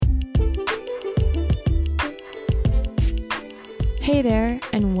Hey there,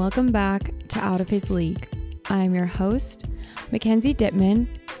 and welcome back to Out of His League. I'm your host, Mackenzie Dittman,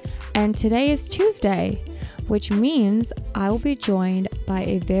 and today is Tuesday, which means I will be joined by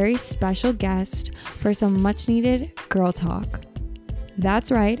a very special guest for some much needed girl talk. That's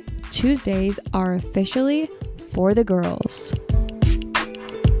right, Tuesdays are officially for the girls.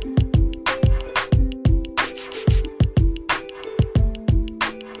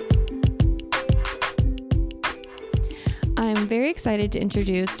 I'm very excited to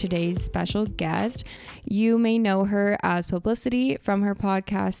introduce today's special guest. You may know her as Publicity from her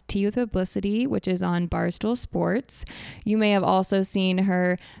podcast Tea with Publicity, which is on Barstool Sports. You may have also seen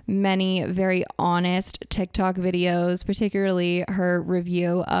her many very honest TikTok videos, particularly her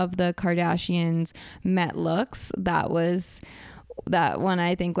review of the Kardashians' Met looks. That one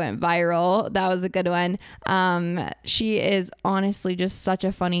I think went viral. That was a good one. She is honestly just such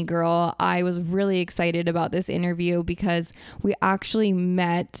a funny girl. I was really excited about this interview because we actually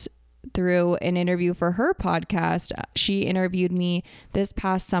met through an interview for her podcast. She interviewed me this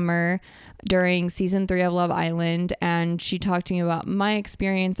past summer during season 3 of Love Island, and she talked to me about my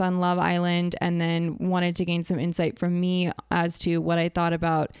experience on Love Island and then wanted to gain some insight from me as to what I thought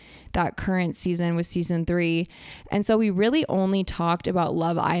about that current season with season 3. And so we really only talked about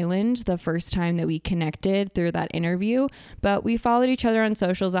Love Island the first time that we connected through that interview, but we followed each other on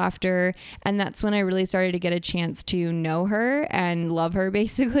socials after, and that's when I really started to get a chance to know her and love her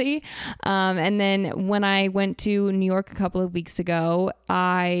basically. And then when I went to New York a couple of weeks ago,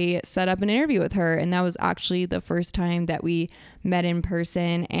 I set up an interview with her, and that was actually the first time that we met in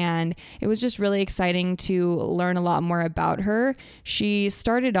person, and it was just really exciting to learn a lot more about her. She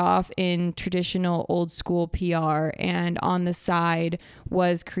started off in traditional old school PR, and on the side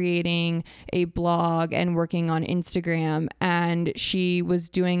was creating a blog and working on Instagram, and she was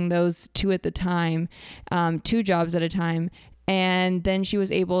doing those two jobs at a time. And then she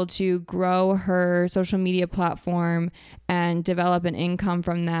was able to grow her social media platform and develop an income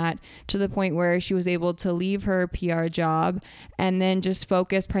from that to the point where she was able to leave her PR job and then just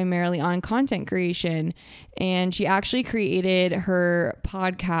focus primarily on content creation. And she actually created her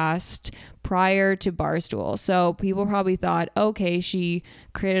podcast prior to Barstool. So people probably thought, okay, she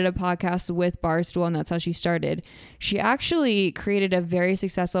created a podcast with Barstool and that's how she started. She actually created a very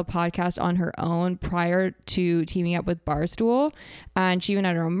successful podcast on her own prior to teaming up with Barstool. And she even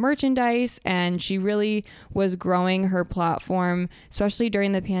had her own merchandise, and she really was growing her platform, especially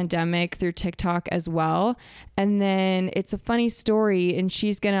during the pandemic, through TikTok as well. And then it's a funny story, and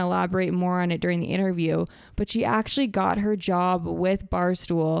she's going to elaborate more on it during the interview, but she actually got her job with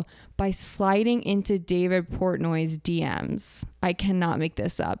Barstool by sliding into David Portnoy's DMs. I cannot make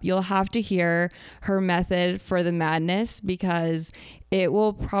this up. You'll have to hear her method for the madness because it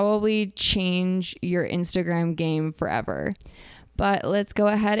will probably change your Instagram game forever. But let's go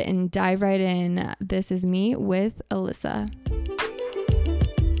ahead and dive right in. This is me with Alyssa.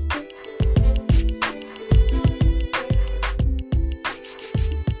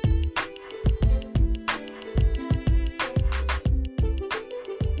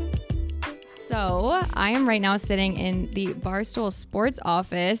 So I am right now sitting in the Barstool Sports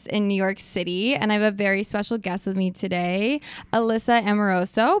office in New York City, and I have a very special guest with me today, Alyssa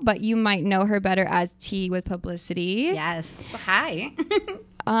Amoroso, but you might know her better as Tea with Publicity. Yes. Hi.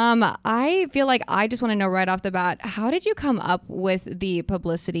 I feel like I just want to know right off the bat, how did you come up with the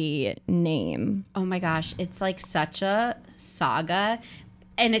Publicity name? Oh my gosh, it's like such a saga.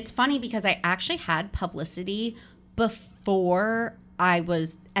 And it's funny because I actually had Publicity before I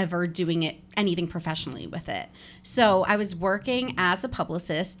was ever doing anything professionally with it. So I was working as a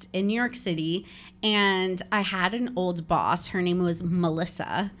publicist in New York City, and I had an old boss. Her name was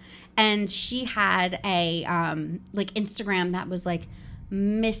Melissa, and she had a Instagram that was like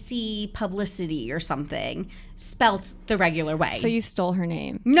Missy Publicity or something, spelt the regular way. So you stole her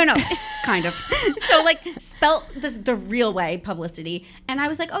name? No, kind of. So like spelt the real way, Publicity. And I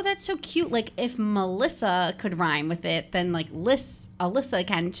was like, oh, that's so cute. Like if Melissa could rhyme with it, then like Alyssa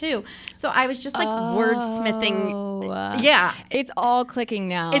can too. So I was just like wordsmithing. Yeah. It's all clicking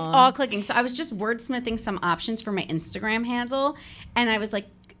now. It's all clicking. So I was just wordsmithing some options for my Instagram handle. And I was like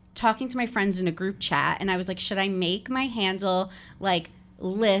talking to my friends in a group chat. And I was like, should I make my handle like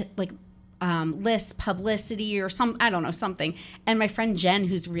list publicity or something. And my friend Jen,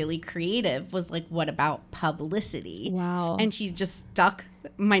 who's really creative, was like, what about publicity? Wow. And she just stuck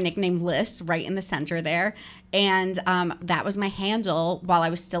my nickname Liz right in the center there. And that was my handle while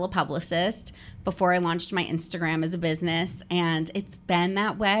I was still a publicist before I launched my Instagram as a business. And it's been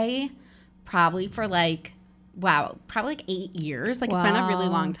that way probably for like wow, probably like 8 years. Like it's been a really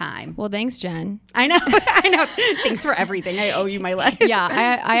long time. Well, thanks, Jen. I know. I know. Thanks for everything. I owe you my life.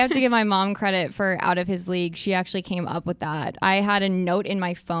 Yeah, I have to give my mom credit for Out of His League. She actually came up with that. I had a note in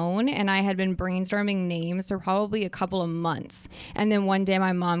my phone and I had been brainstorming names for probably a couple of months. And then one day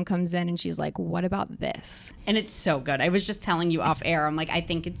my mom comes in and she's like, what about this? And it's so good. I was just telling you off air. I'm like, I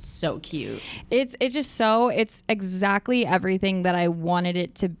think it's so cute. It's exactly everything that I wanted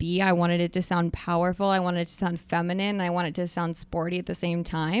it to be. I wanted it to sound powerful. I wanted it to sound feminine. I want it to sound sporty at the same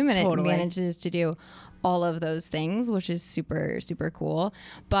time. And Totally. It manages to do all of those things, which is super, super cool.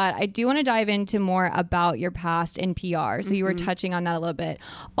 But I do want to dive into more about your past in PR. So you were touching on that a little bit.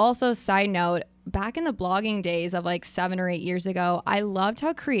 Also, side note, back in the blogging days of like 7 or 8 years ago, I loved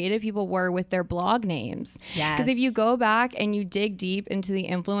how creative people were with their blog names. Yes. Because if you go back and you dig deep into the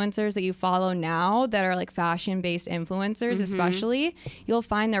influencers that you follow now that are like fashion-based influencers, especially, you'll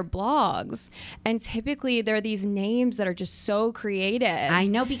find their blogs. And typically they're these names that are just so creative. I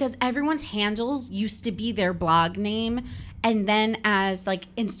know, because everyone's handles used to be their blog name. And then as like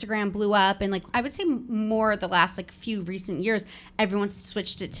Instagram blew up and like I would say more the last like few recent years, everyone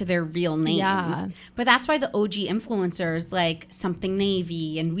switched it to their real names. Yeah. But that's why the OG influencers like Something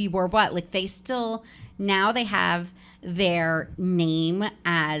Navy and We Wore What, like they still, now they have their name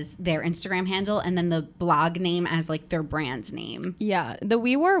as their Instagram handle and then the blog name as like their brand name. Yeah, the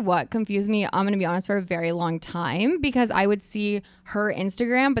We Were What confused me, I'm going to be honest, for a very long time because I would see her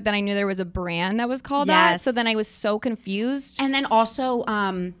Instagram, but then I knew there was a brand that was called that. So then I was so confused. And then also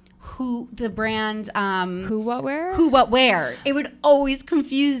who the brand Who, What, Where? Who, What, Where. It would always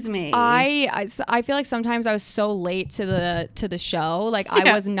confuse me. I feel like sometimes I was so late to the show. Like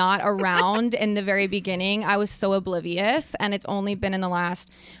I was not around in the very beginning. I was so oblivious, and it's only been in the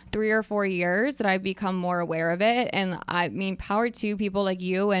last 3 or 4 years that I've become more aware of it. And I mean, power to people like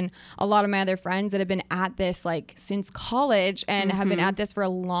you and a lot of my other friends that have been at this like since college and have been at this for a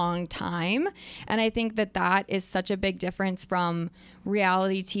long time. And I think that is such a big difference from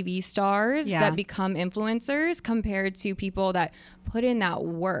reality TV stars that become influencers compared to people that put in that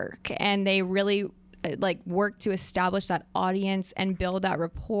work and they really like work to establish that audience and build that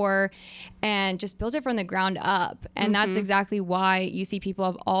rapport and just build it from the ground up. And that's exactly why you see people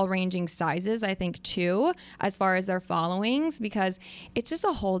of all ranging sizes, I think, too, as far as their followings, because it's just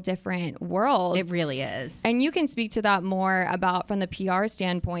a whole different world. It really is. And you can speak to that more about from the PR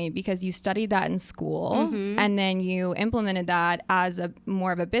standpoint because you studied that in school and then you implemented that as a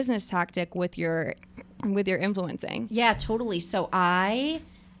more of a business tactic with your influencing. Yeah, totally. So I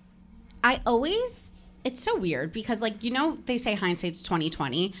always, it's so weird because like, you know, they say hindsight's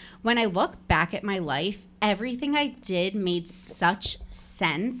 20/20. When I look back at my life, everything I did made such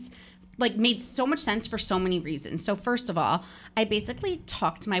sense, like made so much sense for so many reasons. So first of all, I basically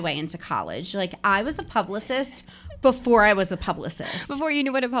talked my way into college. Like I was a publicist before I was a publicist. Before you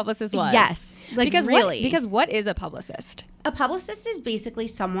knew what a publicist was. Yes. Like because really. Because what is a publicist? A publicist is basically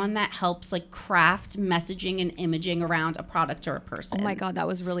someone that helps like craft messaging and imaging around a product or a person. Oh my God, that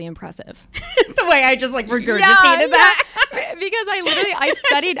was really impressive. The way I just like regurgitated that. Because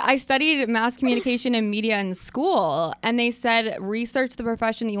I studied mass communication and media in school, and they said research the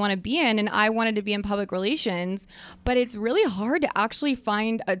profession that you want to be in, and I wanted to be in public relations, but it's really hard to actually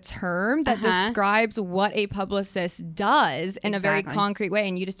find a term that describes what a publicist does in a very concrete way,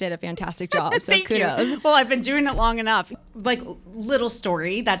 and you just did a fantastic job. So Thank kudos. you. Well, I've been doing it long enough. Like little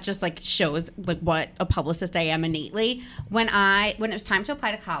story that just like shows like what a publicist I am innately. When it was time to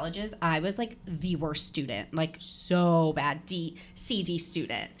apply to colleges, I was like the worst student, like so bad, C/D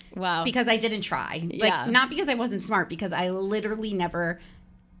student. Wow. Because I didn't try. Like not because I wasn't smart, because I literally never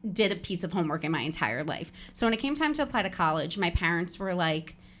did a piece of homework in my entire life. So when it came time to apply to college, my parents were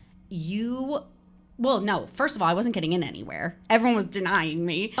like, well, no, first of all, I wasn't getting in anywhere. Everyone was denying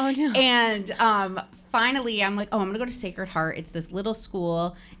me. Oh, no. And finally, I'm like, I'm going to go to Sacred Heart. It's this little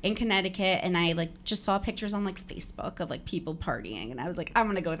school in Connecticut. And I like just saw pictures on like Facebook of like people partying. And I was like, I'm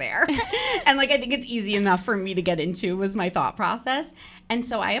going to go there. And like, I think it's easy enough for me to get into was my thought process. And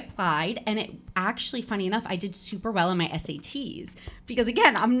so I applied, and it actually, funny enough, I did super well in my SATs because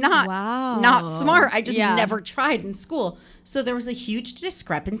again, I'm not smart. I just never tried in school. So there was a huge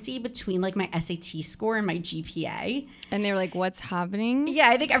discrepancy between like my SAT score and my GPA. And they were like, what's happening? Yeah,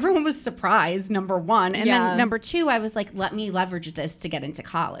 I think everyone was surprised, number one. And then number two, I was like, let me leverage this to get into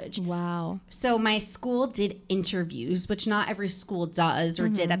college. Wow. So my school did interviews, which not every school does or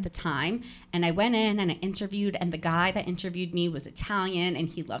did at the time. And I went in and I interviewed, and the guy that interviewed me was Italian, and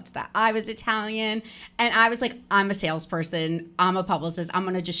he loved that I was Italian. And I was like, I'm a salesperson. I'm a publicist. I'm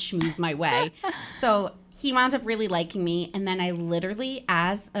going to just schmooze my way. So he wound up really liking me. And then I literally,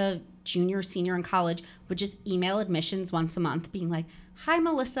 as a junior, senior in college would just email admissions once a month being like, hi,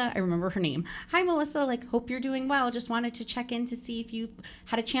 Melissa. I remember her name. Hi, Melissa. Like, hope you're doing well. Just wanted to check in to see if you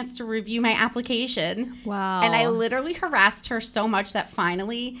had a chance to review my application. Wow. And I literally harassed her so much that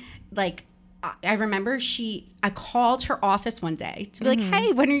finally, like, I remember I called her office one day to be like,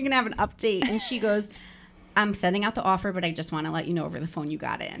 hey, when are you going to have an update? And she goes, I'm sending out the offer, but I just want to let you know over the phone you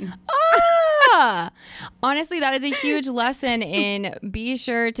got in. Honestly, that is a huge lesson in be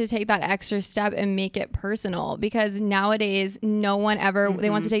sure to take that extra step and make it personal, because nowadays no one ever they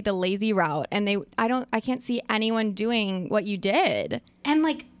want to take the lazy route, and I can't see anyone doing what you did. And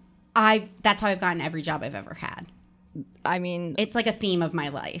like that's how I've gotten every job I've ever had. I mean, it's like a theme of my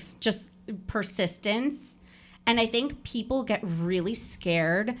life, just persistence. And I think people get really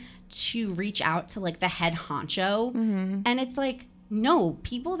scared to reach out to like the head honcho. And it's like, no,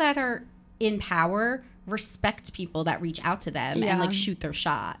 people that are in power respect people that reach out to them and like shoot their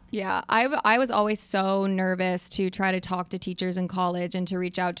shot. Yeah, I was always so nervous to try to talk to teachers in college and to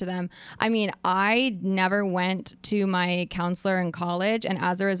reach out to them. I mean, I never went to my counselor in college, and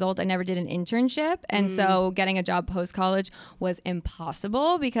as a result, I never did an internship. And so getting a job post-college was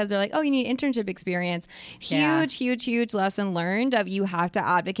impossible because they're like, oh, you need internship experience. Huge lesson learned of you have to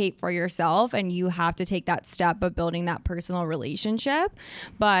advocate for yourself, and you have to take that step of building that personal relationship.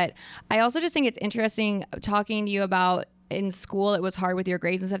 But I also just think it's interesting talking to you about in school it was hard with your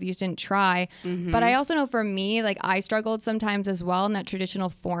grades and stuff, you just didn't try. But I also know for me, like, I struggled sometimes as well in that traditional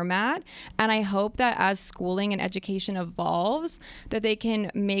format, and I hope that as schooling and education evolves, that they can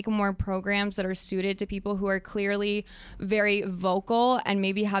make more programs that are suited to people who are clearly very vocal and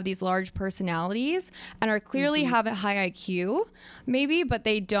maybe have these large personalities and are clearly have a high IQ maybe, but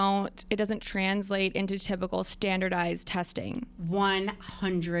it doesn't translate into typical standardized testing.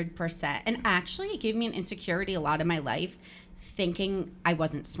 100%. And actually it gave me an insecurity a lot in my life, thinking I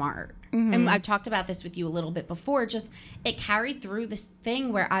wasn't smart. And I've talked about this with you a little bit before. Just it carried through this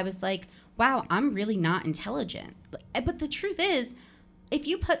thing where I was like, wow, I'm really not intelligent. But the truth is, if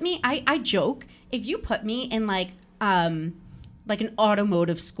you put me, I joke, if you put me in like an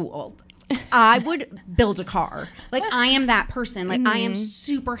automotive school, I would build a car. Like, I am that person. Like, I am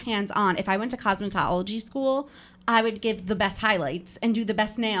super hands-on. If I went to cosmetology school, I would give the best highlights and do the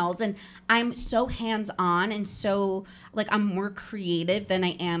best nails. And I'm so hands-on and so, like, I'm more creative than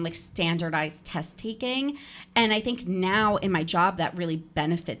I am, like, standardized test taking. And I think now in my job that really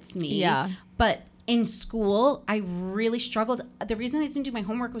benefits me. Yeah. But in school, I really struggled. The reason I didn't do my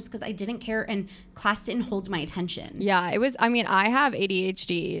homework was because I didn't care and class didn't hold my attention. Yeah, it was, I mean, I have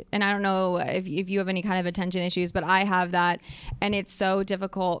ADHD, and I don't know if you have any kind of attention issues, but I have that, and it's so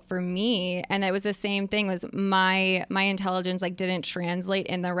difficult for me. And it was the same thing, was my intelligence like didn't translate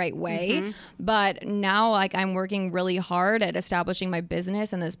in the right way. But now, like, I'm working really hard at establishing my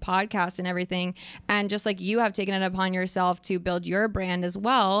business and this podcast and everything. And just like you have taken it upon yourself to build your brand as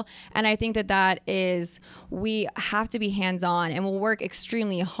well. And I think that is, we have to be hands-on, and we'll work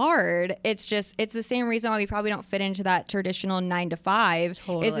extremely hard. It's the same reason why we probably don't fit into that traditional 9 to 5.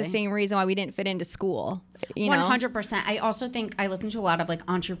 Totally. It's the same reason why we didn't fit into school. 100%. I also think I listen to a lot of like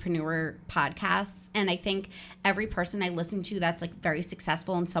entrepreneur podcasts, and I think every person I listen to that's like very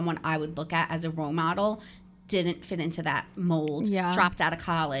successful and someone I would look at as a role model didn't fit into that mold. Yeah. Dropped out of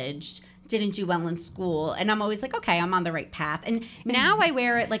college, didn't do well in school, and I'm always like, okay, I'm on the right path. And now I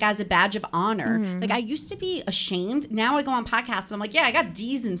wear it like as a badge of honor. Like, I used to be ashamed. Now I go on podcasts and I'm like, yeah, I got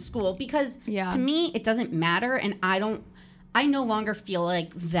D's in school, because to me it doesn't matter, and I no longer feel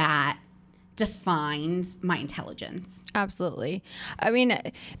like that defines my intelligence. Absolutely. I mean,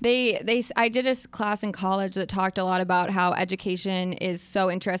 I did a class in college that talked a lot about how education is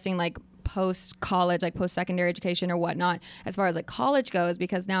so interesting, like post-college, like post-secondary education or whatnot, as far as like college goes,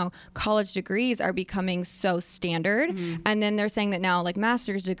 because now college degrees are becoming so standard. And then they're saying that now like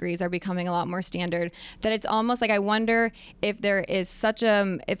master's degrees are becoming a lot more standard, that it's almost like, I wonder if there's such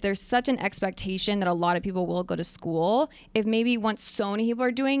an expectation that a lot of people will go to school, if maybe once so many people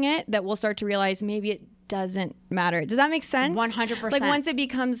are doing it, that we'll start to realize maybe it doesn't matter. Does that make sense? 100%. Like, once it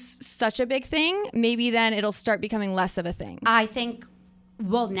becomes such a big thing, maybe then it'll start becoming less of a thing. I think,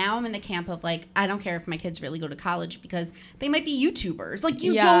 well, now I'm in the camp of like, I don't care if my kids really go to college, because they might be YouTubers. Like,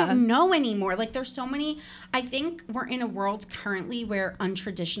 you don't know anymore. Like, there's so many. I think we're in a world currently where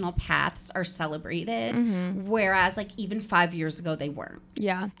untraditional paths are celebrated, whereas like even 5 years ago they weren't.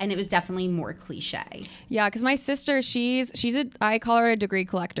 Yeah. And it was definitely more cliche. Yeah, because my sister, I call her a degree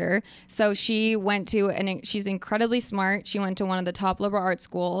collector. So she went to, she's incredibly smart. She went to one of the top liberal arts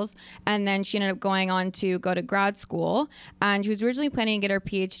schools, and then she ended up going on to go to grad school. And she was originally planning to get her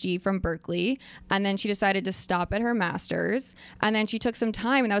PhD from Berkeley, and then she decided to stop at her master's, and then she took some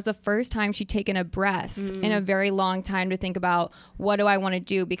time, and that was the first time she'd taken a breath in a very long time to think about, what do I want to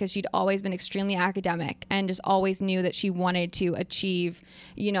do? Because she'd always been extremely academic and just always knew that she wanted to achieve,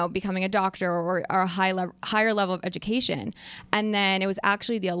 you know, becoming a doctor or a higher level of education. And then it was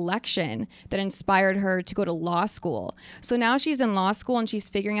actually the election that inspired her to go to law school. So now she's in law school and she's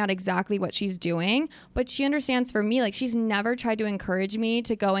figuring out exactly what she's doing. But she understands, for me, like, she's never tried to encourage me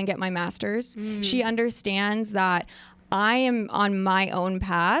to go and get my master's. She understands that I am on my own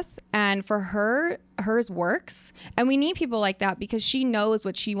path, and for her, hers works. And we need people like that because she knows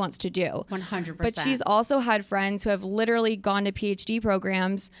what she wants to do. 100%. But she's also had friends who have literally gone to PhD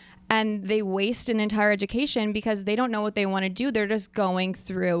programs and they waste an entire education because they don't know what they want to do. They're just going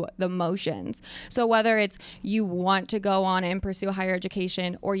through the motions. So whether it's you want to go on and pursue higher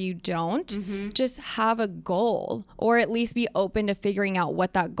education or you don't, just have a goal, or at least be open to figuring out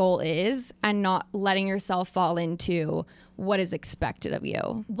what that goal is and not letting yourself fall into what is expected of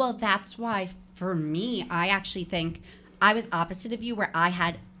you. Well, that's why for me, I actually think I was opposite of you, where I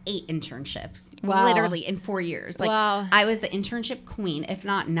had 8 internships, literally in 4 years. Like, I was the internship queen, if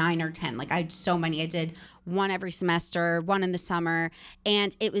not 9 or 10. Like, I had so many. I did one every semester, one in the summer.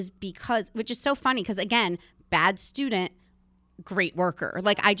 And it was because, which is so funny, because again, bad student, great worker.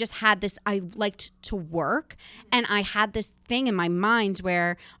 Like, I just had this, I liked to work, and I had this thing in my mind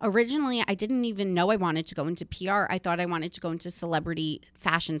where originally I didn't even know I wanted to go into PR. I thought I wanted to go into celebrity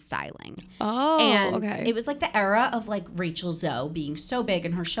fashion styling. And okay. It was like the era of like Rachel Zoe being so big,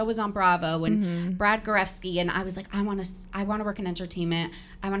 and her show was on Bravo, and Brad Goreski, and I was like, I want to work in entertainment.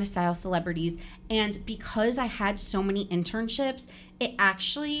 I want to style celebrities. And because I had so many internships, it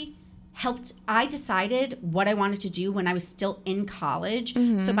actually helped. I decided what I wanted to do when I was still in college.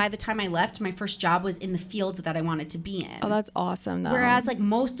 So by the time I left, my first job was in the field that I wanted to be in. Oh, that's awesome, though. Whereas like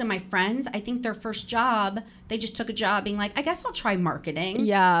most of my friends, I think their first job, they just took a job being like, I guess I'll try marketing.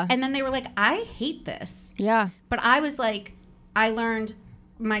 Yeah. And then they were like, I hate this. Yeah. But I was like, I learned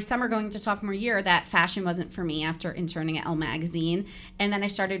my summer going to sophomore year that fashion wasn't for me after interning at Elle Magazine. And then I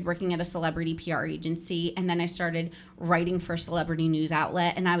started working at a celebrity PR agency. And then I started writing for a celebrity news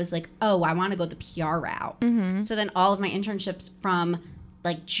outlet. And I was like, oh, I want to go the PR route. So then all of my internships from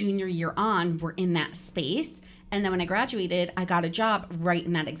like junior year on were in that space. And then when I graduated, I got a job right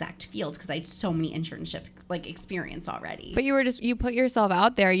in that exact field because I had so many internships, like, experience already. But you put yourself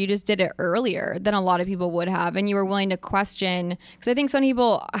out there. You just did it earlier than a lot of people would have. And you were willing to question, because I think some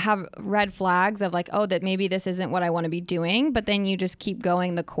people have red flags of like, oh, that maybe this isn't what I want to be doing. But then you just keep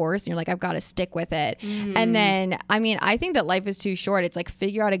going the course and you're like, I've got to stick with it. And then, I mean, I think that life is too short. It's like,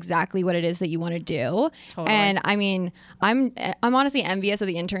 figure out exactly what it is that you want to do. Totally. And I mean, I'm honestly envious of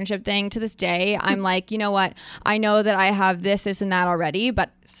the internship thing to this day. I'm like, you know what? I know that I have this, and that already,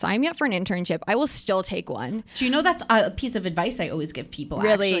 but sign me up for an internship. I will still take one. Do you know that's a piece of advice I always give people,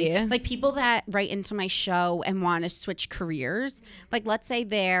 really? Actually? Like, people that write into my show and want to switch careers. Like, let's say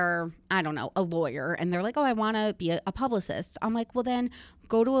they're, I don't know, a lawyer, and they're like, oh, I want to be a publicist. I'm like, well, then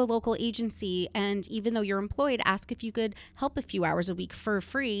go to a local agency, and even though you're employed, ask if you could help a few hours a week for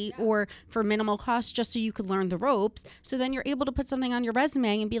free or for minimal cost, just so you could learn the ropes. So then you're able to put something on your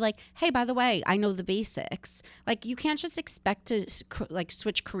resume and be like, hey, by the way, I know the basics. Like, you can't just expect to like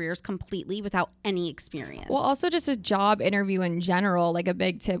switch careers completely without any experience. Well, also just a job interview in general, like a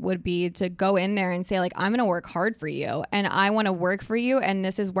big tip would be to go in there and say like, I'm going to work hard for you and I want to work for you, and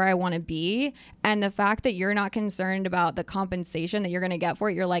this is where I want to be. And the fact that you're not concerned about the compensation that you're going to get for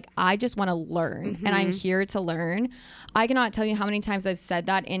it, you're like, I just want to learn and I'm here to learn. I cannot tell you how many times I've said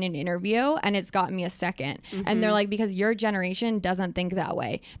that in an interview and it's gotten me a second. And they're like, because your generation doesn't think that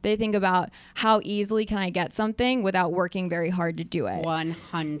way. They think about how easily can I get something without working very hard to do it.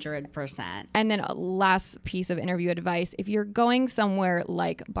 100%. And then a last piece of interview advice, if you're going somewhere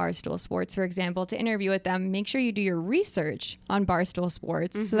like Barstool Sports, for example, to interview with them, make sure you do your research on Barstool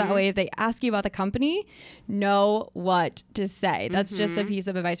Sports. So that way, if they ask you about the company, know what to say. That's just a piece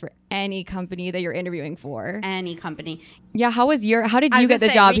of advice for any company that you're interviewing for. Any company. Yeah. How did you get the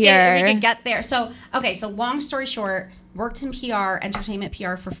job here? We could get there. So long story short, worked in PR, entertainment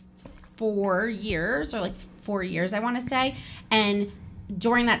PR for 4 years, or like 4 years, I want to say. And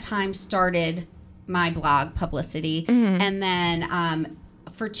during that time started my blog, Publicity. And then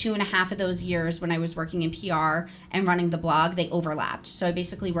for 2.5 of those years when I was working in PR and running the blog, they overlapped. So I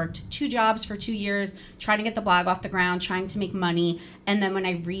basically worked 2 jobs for 2 years, trying to get the blog off the ground, trying to make money. And then when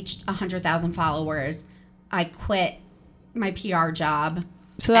I reached 100,000 followers, I quit my PR job.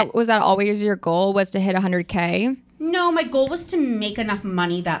 So was that always your goal, was to hit 100K? No, my goal was to make enough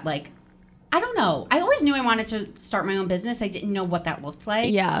money that like I don't know. I always knew I wanted to start my own business. I didn't know what that looked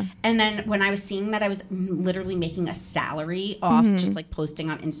like. Yeah. And then when I was seeing that I was literally making a salary off just like posting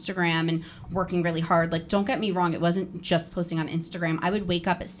on Instagram and working really hard. Like, don't get me wrong. It wasn't just posting on Instagram. I would wake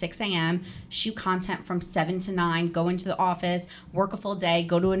up at 6 a.m., shoot content from 7 to 9, go into the office, work a full day,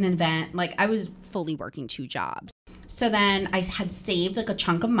 go to an event. Like, I was fully working 2 jobs. So then I had saved like a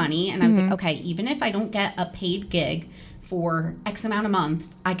chunk of money, and I was like, okay, even if I don't get a paid gig for X amount of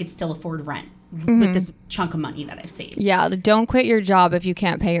months, I could still afford rent with this chunk of money that I've saved. Yeah, don't quit your job if you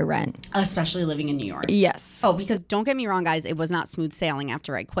can't pay your rent. Especially living in New York. Yes. Oh, because don't get me wrong, guys, it was not smooth sailing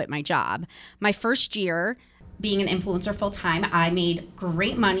after I quit my job. My first year being an influencer full time, I made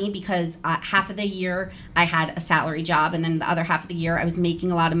great money because half of the year I had a salary job, and then the other half of the year I was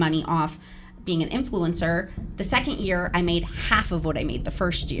making a lot of money off being an influencer. The second year I made half of what I made the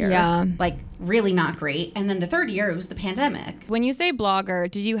first year. Yeah. Like, really not great. And then the third year it was the pandemic. When you say blogger,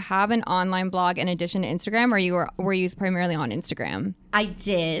 did you have an online blog in addition to Instagram, or were you primarily on Instagram? I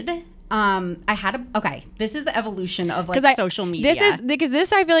did. I had okay, this is the evolution of like social media.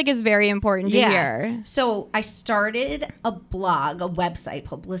 This I feel like is very important to hear. So I started a blog, a website,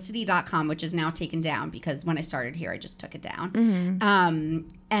 publicity.com, which is now taken down because when I started here, I just took it down.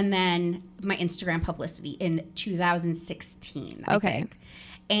 And then my Instagram publicity in 2016. I think.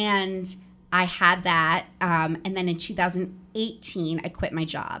 And I had that. And then in 2018, I quit my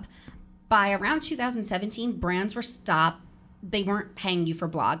job. By around 2017, brands they weren't paying you for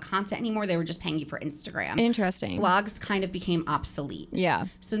blog content anymore. They were just paying you for Instagram. Interesting. Blogs kind of became obsolete. Yeah.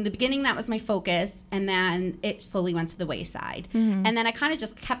 So in the beginning, that was my focus. And then it slowly went to the wayside. And then I kind of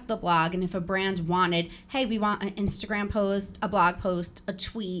just kept the blog. And if a brand wanted, hey, we want an Instagram post, a blog post, a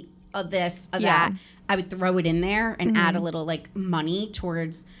tweet, a this, a that, I would throw it in there and add a little like money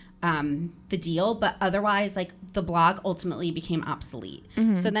towards the deal. But otherwise, like, the blog ultimately became obsolete.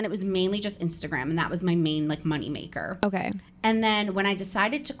 So then it was mainly just Instagram, and that was my main like money maker. Okay. And then when I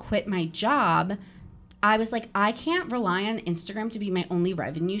decided to quit my job, I was like, I can't rely on Instagram to be my only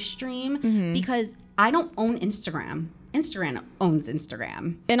revenue stream because I don't own Instagram. Instagram owns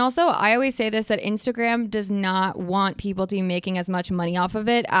Instagram. And also, I always say this, that Instagram does not want people to be making as much money off of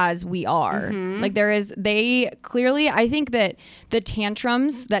it as we are. Like, they clearly, I think that the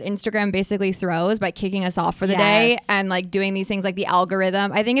tantrums that Instagram basically throws by kicking us off for the day and like doing these things like the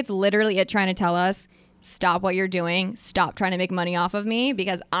algorithm, I think it's literally it trying to tell us, stop what you're doing, stop trying to make money off of me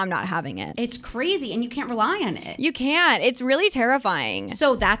because I'm not having it. It's crazy, and you can't rely on it. You can't. It's really terrifying.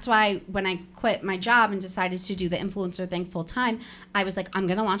 So that's why when I quit my job and decided to do the influencer thing full time, I was like, I'm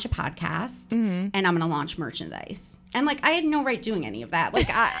going to launch a podcast and I'm going to launch merchandise. And like, I had no right doing any of that. Like,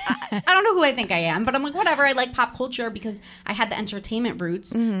 I don't know who I think I am, but I'm like, whatever. I like pop culture because I had the entertainment roots.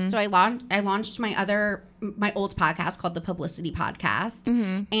 So I launched my old podcast called the Publicity Podcast.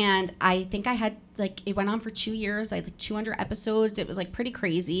 And I think I had like, it went on for 2 years. I had like 200 episodes. It was like pretty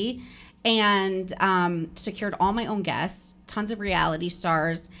crazy. And secured all my own guests, tons of reality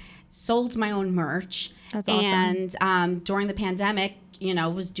stars, sold my own merch. That's awesome. And during the pandemic, you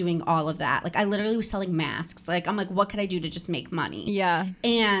know, was doing all of that. Like, I literally was selling masks. Like, I'm like, what could I do to just make money? Yeah.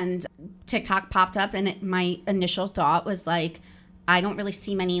 And TikTok popped up, and my initial thought was like, I don't really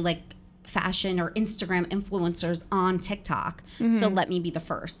see many like fashion or Instagram influencers on TikTok. So let me be the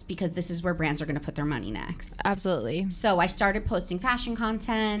first, because this is where brands are going to put their money next. Absolutely. So I started posting fashion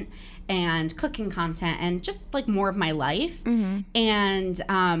content and cooking content and just like more of my life. And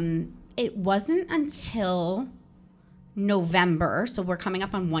it wasn't until November, so we're coming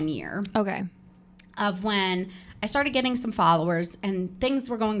up on 1 year. Okay. Of when I started getting some followers and things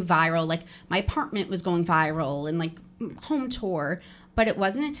were going viral. Like, my apartment was going viral and like home tour. But it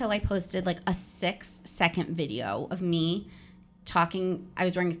wasn't until I posted like a 6-second video of me talking. I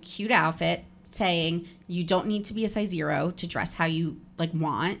was wearing a cute outfit saying, you don't need to be a size 0 to dress how you like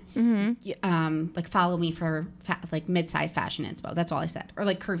want. Like, follow me for like mid-size fashion inspo. That's all I said. Or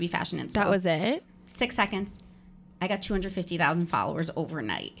like curvy fashion inspo. That was it? 6 seconds. I got 250,000 followers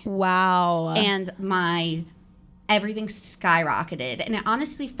overnight. Wow. And everything skyrocketed. And it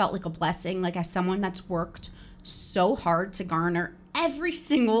honestly felt like a blessing. Like, as someone that's worked so hard to garner every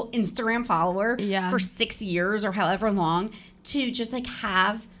single Instagram follower for 6 years or however long, to just like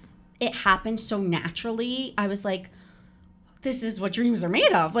have it happen so naturally, I was like, this is what dreams are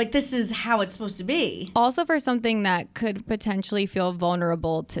made of. Like, this is how it's supposed to be. Also, for something that could potentially feel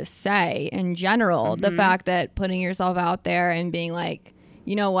vulnerable to say in general, the fact that putting yourself out there and being like,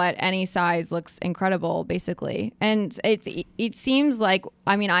 you know what, any size looks incredible, basically. And it seems like,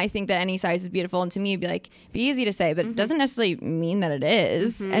 I mean, I think that any size is beautiful, and to me it'd be easy to say, but it doesn't necessarily mean that it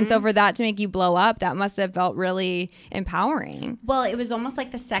is. And so for that to make you blow up, that must have felt really empowering. Well, it was almost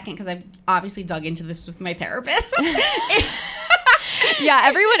like the second, because I've obviously dug into this with my therapist. Yeah,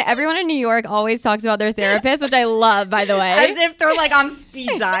 everyone in New York always talks about their therapist, which I love, by the way. As if they're like on speed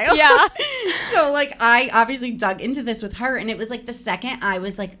dial. Yeah. So like I obviously dug into this with her, and it was like the second I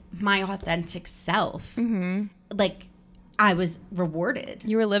was like my authentic self, like I was rewarded.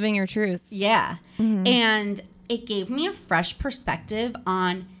 You were living your truth. Yeah. And it gave me a fresh perspective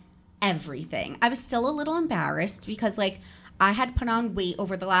on everything. I was still a little embarrassed because like I had put on weight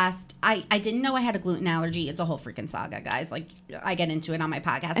over the last, I didn't know I had a gluten allergy. It's a whole freaking saga, guys. Like, I get into it on my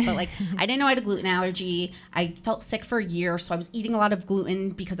podcast, but like, I didn't know I had a gluten allergy. I felt sick for a year, so I was eating a lot of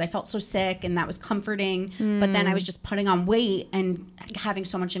gluten because I felt so sick, and that was comforting. But then I was just putting on weight and having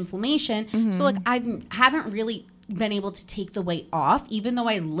so much inflammation. So like, I haven't really been able to take the weight off, even though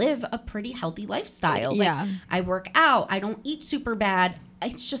I live a pretty healthy lifestyle. Yeah. Like, I work out. I don't eat super bad.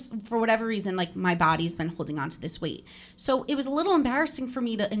 It's just for whatever reason, like my body's been holding on to this weight. So it was a little embarrassing for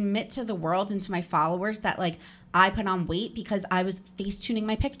me to admit to the world and to my followers that like I put on weight because I was face tuning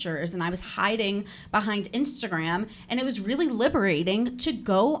my pictures and I was hiding behind Instagram. And it was really liberating to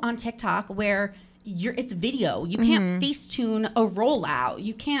go on TikTok where it's video. You can't face tune a rollout.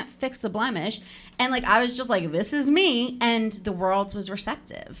 You can't fix a blemish. And like I was just like, this is me. And the world was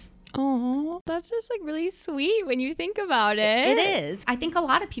receptive. Oh, that's just like really sweet when you think about it. It is. I think a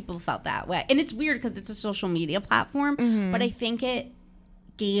lot of people felt that way. And it's weird because it's a social media platform, but I think it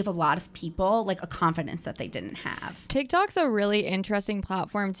gave a lot of people like a confidence that they didn't have. TikTok's a really interesting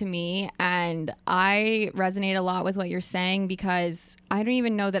platform to me, and I resonate a lot with what you're saying because I don't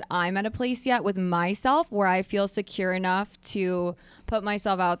even know that I'm at a place yet with myself where I feel secure enough to put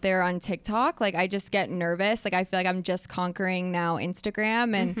myself out there on TikTok. Like I just get nervous. Like I feel like I'm just conquering now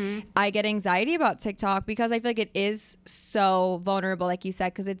Instagram, and I get anxiety about TikTok because I feel like it is so vulnerable, like you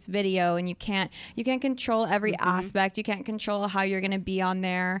said, because it's video and you can't control every aspect. You can't control how you're going to be on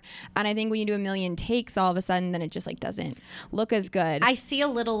there. And I think when you do a million takes, all of a sudden, then it just like doesn't look as good. I see a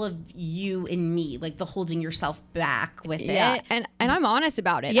little of you in me, like the holding yourself back with it. And I'm honest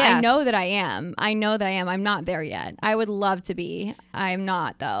about it. Yeah. I know that I am. I'm not there yet. I would love to be. I'm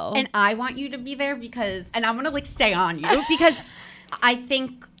not though. And I want you to be there because, and I'm going to like stay on you because I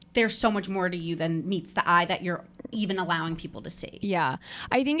think there's so much more to you than meets the eye that you're even allowing people to see. Yeah.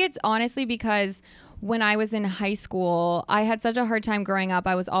 I think it's honestly because when I was in high school, I had such a hard time growing up.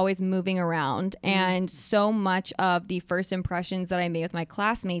 I was always moving around, and so much of the first impressions that I made with my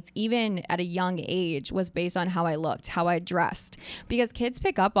classmates, even at a young age, was based on how I looked, how I dressed, because kids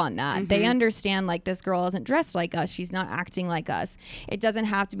pick up on that. They understand like this girl isn't dressed like us. She's not acting like us. It doesn't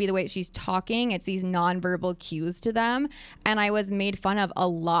have to be the way she's talking. It's these nonverbal cues to them. And I was made fun of a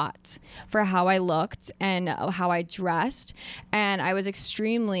lot for how I looked and how I dressed. And I was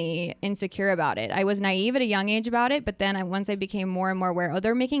extremely insecure about it. I was naive at a young age about it, but then once I became more and more aware,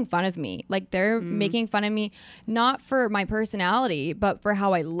 they're making fun of me. Like they're making fun of me, not for my personality, but for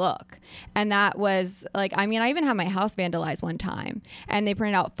how I look. And that was like, I mean, I even had my house vandalized one time, and they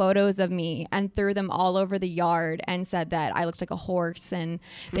printed out photos of me and threw them all over the yard and said that I looked like a horse. And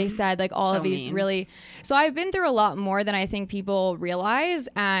they said like all of these really, so I've been through a lot more than I think people realize.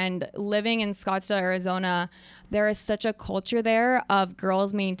 And living in Scottsdale, Arizona, there is such a culture there of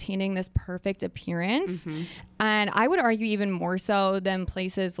girls maintaining this perfect appearance. And I would argue even more so than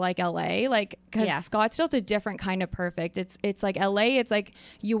places like LA, like, because Scottsdale's a different kind of perfect. It's like LA, it's like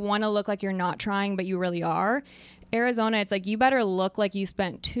you want to look like you're not trying, but you really are. Arizona, it's like you better look like you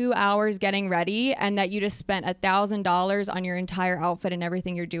spent 2 hours getting ready and that you just spent $1,000 on your entire outfit and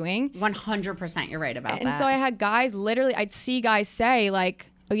everything you're doing. 100% you're right about that. And so I had guys literally, I'd see guys say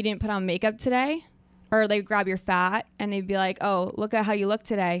like, oh, you didn't put on makeup today? Or they'd grab your fat and they'd be like, oh, look at how you look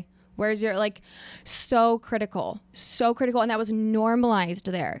today. Where's your, like, so critical. And that was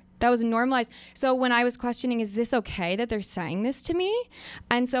normalized there. That was normalized. So when I was questioning, is this okay that they're saying this to me?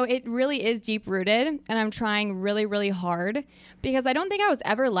 And so it really is deep rooted, and I'm trying really, really hard because I don't think I was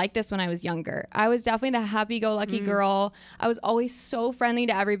ever like this when I was younger. I was definitely the happy-go-lucky girl. I was always so friendly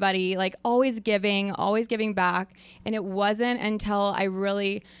to everybody, like always giving back. And it wasn't until I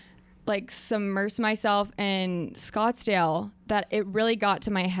really like submerse myself in Scottsdale that it really got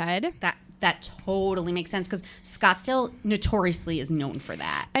to my head. That totally makes sense because Scottsdale notoriously is known for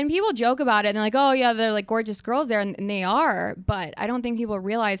that. And people joke about it and they're like, oh yeah, they're like gorgeous girls there, and they are, but I don't think people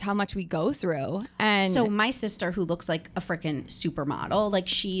realize how much we go through. And so my sister, who looks like a freaking supermodel, like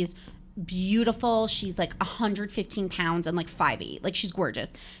she's beautiful. She's like 115 pounds and like 5'8". Like, she's gorgeous.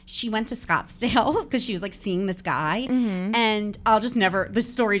 She went to Scottsdale because she was like seeing this guy. And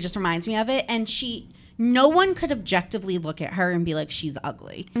this story just reminds me of it. And no one could objectively look at her and be like, she's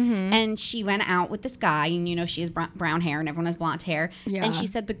ugly. And she went out with this guy, and you know, she has brown hair and everyone has blonde hair. Yeah. And she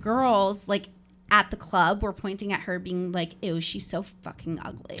said the girls like at the club were pointing at her being like, ew, she's so fucking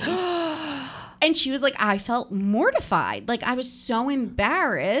ugly. And she was like, I felt mortified. Like, I was so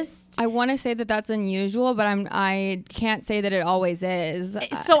embarrassed. I want to say that that's unusual, but I can't say that it always is.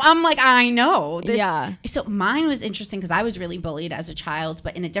 So I'm like, I know. Yeah. So mine was interesting because I was really bullied as a child,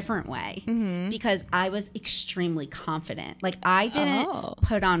 but in a different way. Because I was extremely confident. Like, I didn't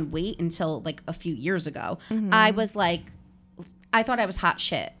put on weight until like a few years ago. I was like, I thought I was hot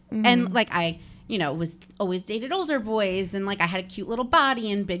shit. And like, I was always dated older boys, and like I had a cute little body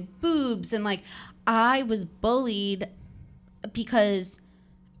and big boobs, and like I was bullied because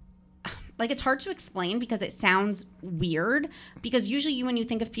like, it's hard to explain because it sounds weird, because usually when you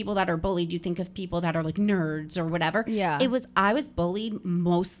think of people that are bullied, you think of people that are like nerds or whatever. Yeah. I was bullied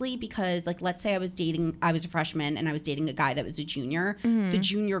mostly because, like, let's say I was a freshman and I was dating a guy that was a junior. The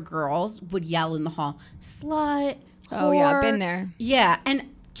junior girls would yell in the hall, slut, whore. Oh yeah, been there. Yeah. And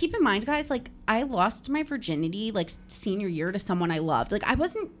keep in mind, guys, like, I lost my virginity like senior year to someone I loved. Like, I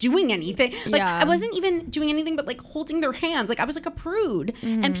wasn't doing anything. Like, Yeah. I wasn't even doing anything but like holding their hands. Like, I was like a prude.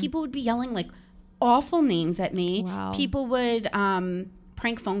 And people would be yelling like awful names at me. Wow. People would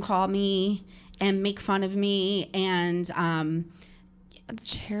prank phone call me and make fun of me, and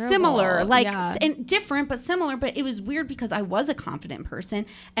That's terrible. similar, like, Yeah. and different but similar. But it was weird because I was a confident person,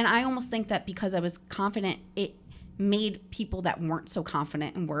 and I almost think that because I was confident, it made people that weren't so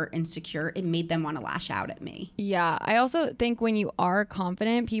confident and were insecure, it made them want to lash out at me. Yeah, I also think when you are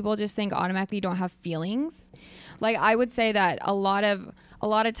confident, people just think automatically you don't have feelings. Like, I would say that a lot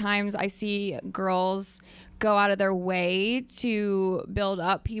of times I see girls go out of their way to build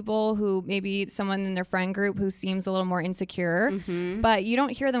up people who maybe someone in their friend group who seems a little more insecure, but you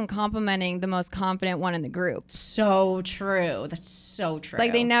don't hear them complimenting the most confident one in the group. So true. That's so true.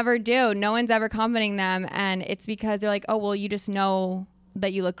 Like, they never do. No one's ever complimenting them, and it's because they're like, oh, well, you just know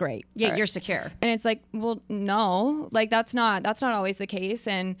that you look great. Yeah, Or- you're secure. And it's like, well, no, like that's not always the case.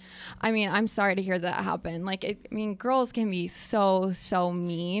 And I mean, I'm sorry to hear that happen. Like, girls can be so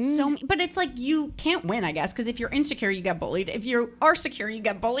mean. But it's like, you can't win, I guess, because if you're insecure, you get bullied. If you are secure, you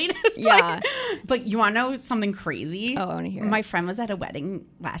get bullied. It's Yeah. but you want to know something crazy? Oh, I want to hear. My friend was at a wedding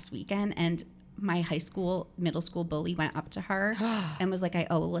last weekend, and my middle school bully went up to her and was like, I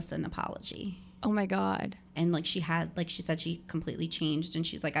owe Alyssa an apology. Oh my God. And like, she said she completely changed, and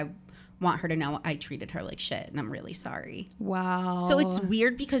she's like, I want her to know I treated her like shit, and I'm really sorry. Wow. So it's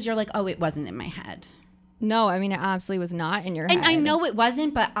weird because you're like, oh, it wasn't in my head. No, I mean, it absolutely was not in your head. And I know it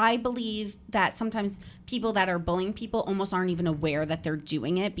wasn't, but I believe that sometimes people that are bullying people almost aren't even aware that they're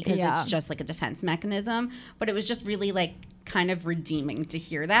doing it because it's just like a defense mechanism. But it was just really like kind of redeeming to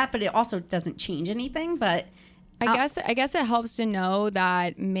hear that. But it also doesn't change anything. But I guess it helps to know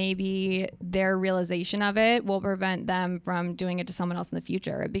that maybe their realization of it will prevent them from doing it to someone else in the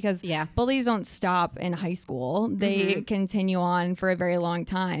future, because bullies don't stop in high school. They continue on for a very long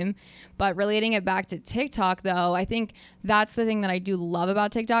time. But relating it back to TikTok, though, I think that's the thing that I do love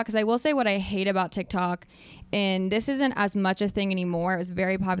about TikTok, because I will say what I hate about TikTok, and this isn't as much a thing anymore. It was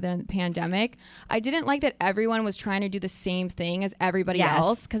very popular in the pandemic. I didn't like that everyone was trying to do the same thing as everybody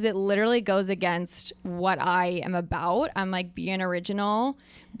else, because it literally goes against what I am about. I'm like, be an original,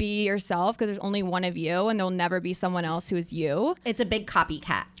 be yourself, because there's only one of you, and there'll never be someone else who is you. It's a big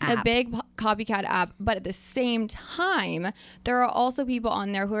copycat app. A big copycat app. But at the same time, there are also people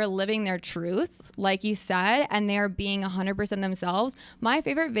on there who are living their truth, like you said, and they are being 100% themselves. My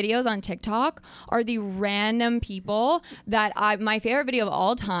favorite videos on TikTok are the random people that my favorite video of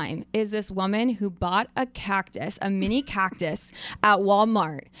all time is this woman who bought a mini cactus at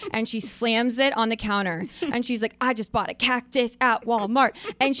Walmart, and she slams it on the counter, and she's like, I just bought a cactus at Walmart.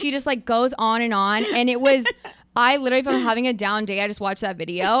 And she just like goes on, and it was, I literally, if I'm having a down day, I just watch that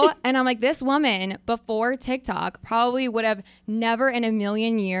video, and I'm like, this woman before TikTok probably would have never in a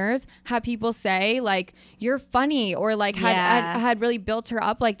million years had people say like, you're funny, or like had really built her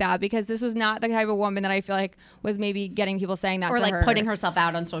up like that, because this was not the type of woman that I feel like was maybe getting people saying that or to like her. putting herself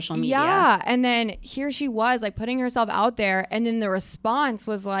out on social media. Yeah. And then here she was like putting herself out there, and then the response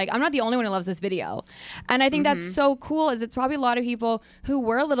was like, I'm not the only one who loves this video. And I think that's so cool, is it's probably a lot of people who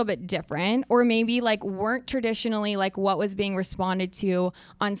were a little bit different, or maybe like weren't traditional traditionally like what was being responded to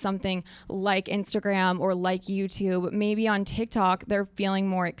on something like Instagram or like YouTube, maybe on TikTok they're feeling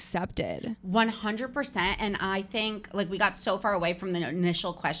more accepted. 100%. And I think like we got so far away from the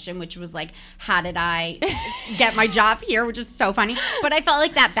initial question, which was like, how did I get my job here, which is so funny. But I felt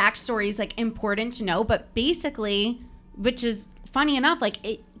like that backstory is like important to know. But basically, which is funny enough, like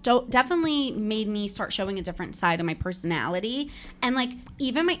it definitely made me start showing a different side of my personality. And like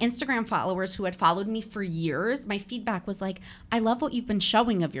even my Instagram followers who had followed me for years, my feedback was like, I love what you've been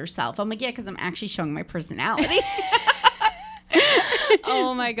showing of yourself. I'm like, yeah, because I'm actually showing my personality.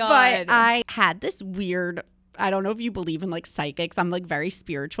 Oh my God. But I had this weird, I don't know if you believe in like psychics. I'm like very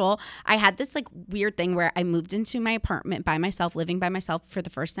spiritual. I had this like weird thing where I moved into my apartment by myself, living by myself for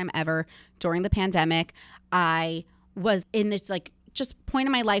the first time ever during the pandemic. I was in this like just point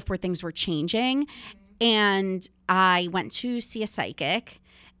in my life where things were changing. And I went to see a psychic,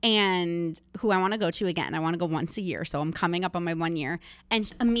 and who I want to go to again. I want to go once a year. So I'm coming up on my 1 year. And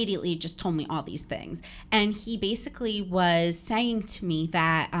he immediately just told me all these things. And he basically was saying to me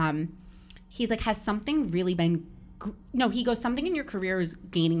that he's like, has something really been no, he goes, something in your career is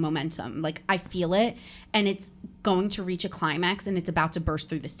gaining momentum. Like, I feel it, and it's going to reach a climax, and it's about to burst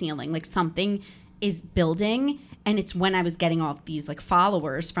through the ceiling. Like, something is building, and it's when I was getting all these, like,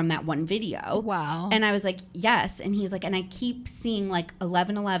 followers from that one video. Wow. And I was like, yes. And he's like, and I keep seeing, like,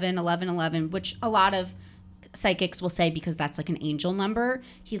 1111, 1111, which a lot of psychics will say because that's like an angel number.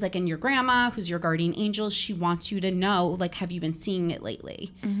 He's like, and your grandma, who's your guardian angel, she wants you to know, like, have you been seeing it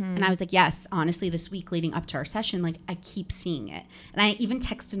lately? Mm-hmm. And I was like, yes, honestly, this week leading up to our session, like, I keep seeing it. And I even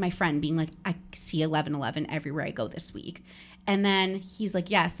texted my friend being like, I see 1111 everywhere I go this week. And then he's like,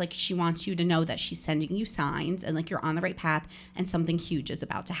 yes, like, she wants you to know that she's sending you signs and like you're on the right path and something huge is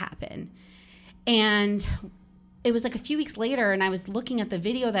about to happen. And it was like a few weeks later, and I was looking at the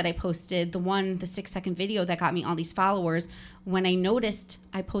video that I posted, the 6-second video that got me all these followers, when I noticed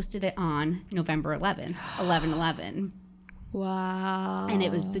I posted it on November 11th, 11/11. Wow. And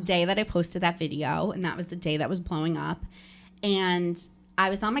it was the day that I posted that video, and that was the day that was blowing up. And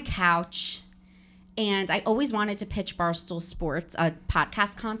I was on my couch, and I always wanted to pitch Barstool Sports, a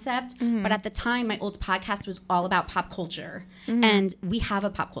podcast concept. Mm-hmm. But at the time, my old podcast was all about pop culture. Mm-hmm. And we have a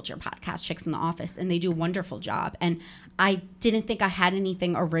pop culture podcast, Chicks in the Office, and they do a wonderful job. And I didn't think I had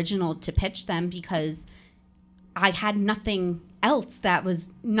anything original to pitch them because I had nothing else that was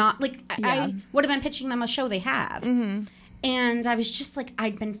not like, I would have been pitching them a show they have. Mm-hmm. And I was just like,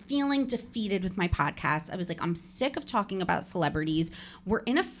 I'd been feeling defeated with my podcast. I was like, I'm sick of talking about celebrities. We're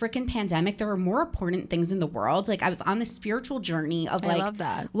in a freaking pandemic. There are more important things in the world. Like, I was on this spiritual journey of like, I love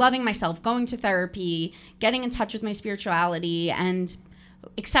that. Loving myself, going to therapy, getting in touch with my spirituality, and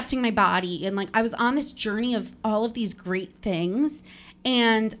accepting my body. And like, I was on this journey of all of these great things.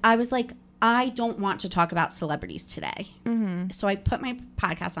 And I was like, I don't want to talk about celebrities today. Mm-hmm. So I put my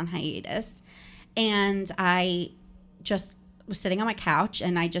podcast on hiatus, and I just was sitting on my couch,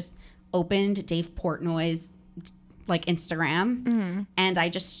 and I just opened Dave Portnoy's like Instagram, mm-hmm. and I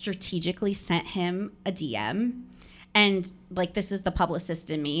just strategically sent him a DM. And like, this is the publicist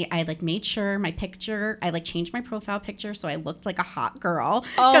in me. I like made sure my picture, I like changed my profile picture so I looked like a hot girl.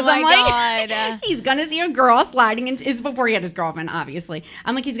 Oh my I'm God. He's gonna see a girl sliding into, is before he had his girlfriend, obviously.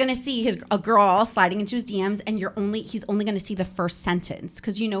 I'm like, he's gonna see a girl sliding into his DMs, and he's only gonna see the first sentence.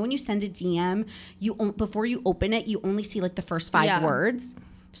 Because you know, when you send a DM, before you open it, you only see like the first 5 words.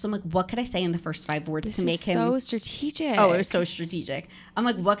 So I'm like, what could I say in the first 5 words to make him? So strategic. Oh, it was so strategic. I'm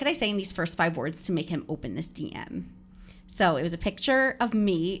like, what could I say in these first 5 words to make him open this DM? So it was a picture of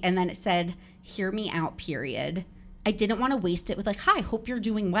me, and then it said, hear me out, period. I didn't want to waste it with like, hi, hope you're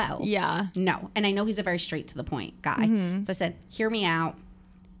doing well. Yeah. No. And I know he's a very straight to the point guy. Mm-hmm. So I said, hear me out.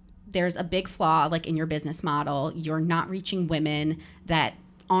 There's a big flaw like in your business model. You're not reaching women that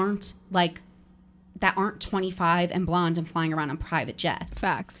aren't 25 and blonde and flying around on private jets.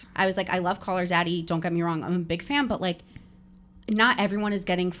 Facts. I was like, I love Call Her Daddy. Don't get me wrong. I'm a big fan, but like, not everyone is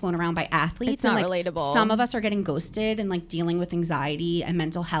getting flown around by athletes. It's not like, relatable. Some of us are getting ghosted and like dealing with anxiety and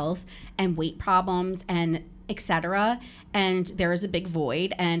mental health and weight problems and etc. And there is a big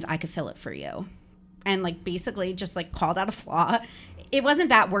void, and I could fill it for you. And like, basically just like called out a flaw. It wasn't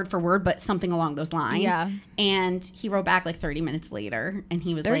that word for word, but something along those lines. Yeah. And he wrote back like 30 minutes later, and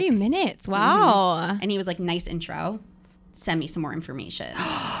he was 30 like, minutes. Wow. Mm-hmm. And he was like, nice intro. Send me some more information.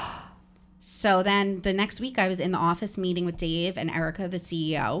 So then the next week I was in the office meeting with Dave and Erica, the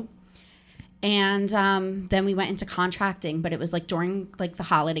CEO. And then we went into contracting, but it was like during like the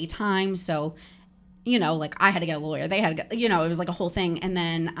holiday time. So, you know, like I had to get a lawyer. They had to get, you know, it was like a whole thing. And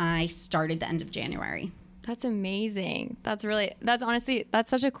then I started the end of January. That's amazing. That's honestly,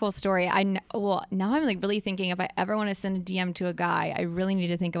 that's such a cool story. Well, now I'm like really thinking if I ever want to send a DM to a guy, I really need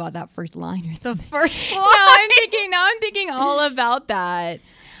to think about that first line or something. The first line. Now I'm thinking all about that.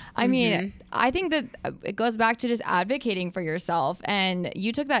 I mean, I think that it goes back to just advocating for yourself. And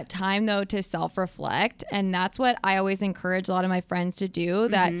you took that time, though, to self-reflect. And that's what I always encourage a lot of my friends to do,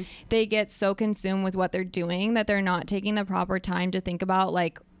 that they get so consumed with what they're doing that they're not taking the proper time to think about,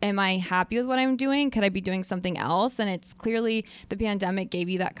 like, am I happy with what I'm doing? Could I be doing something else? And it's clearly the pandemic gave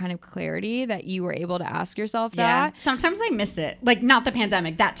you that kind of clarity that you were able to ask yourself that. Sometimes I miss it. Like, not the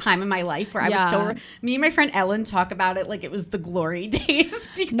pandemic, that time in my life where I was so... Me and my friend Ellen talk about it like it was the glory days.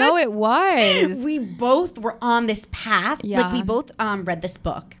 No, it was. We both were on this path. Yeah. Like, we both read this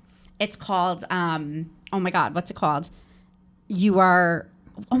book. It's called... oh, my God. What's it called? You Are...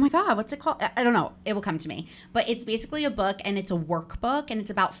 Oh my God, what's it called? I don't know. It will come to me. But it's basically a book, and it's a workbook, and it's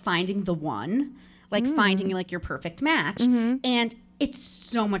about finding the one, like finding like your perfect match. And it's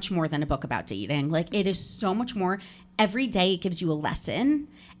so much more than a book about dating. Like, it is so much more. Every day it gives you a lesson.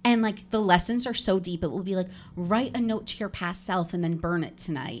 And like, the lessons are so deep. It will be like, write a note to your past self and then burn it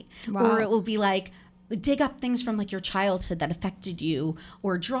tonight. Wow. Or it will be like, dig up things from like your childhood that affected you,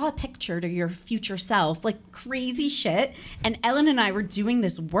 or draw a picture to your future self, like crazy shit. And Ellen and I were doing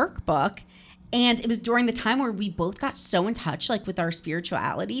this workbook, and it was during the time where we both got so in touch like with our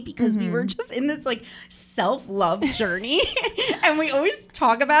spirituality, because we were just in this like self-love journey. And we always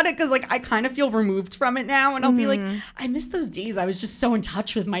talk about it because like I kind of feel removed from it now, and I'll be like, I miss those days. I was just so in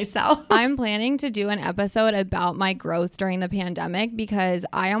touch with myself. I'm planning to do an episode about my growth during the pandemic, because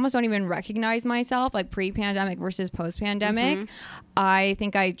I almost don't even recognize myself, like pre-pandemic versus post-pandemic. I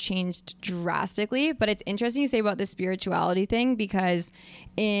think I changed drastically. But it's interesting you say about the spirituality thing, because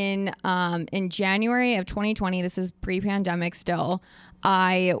in January of 2020, this is pre-pandemic still,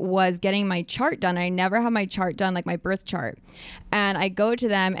 I was getting my chart done. I never had my chart done, like my birth chart. And I go to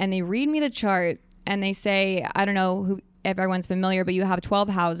them and they read me the chart and they say, I don't know if everyone's familiar, but you have 12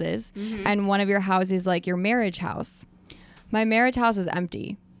 houses and one of your houses, like your marriage house. My marriage house was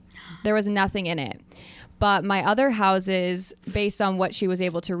empty. There was nothing in it. But my other houses, based on what she was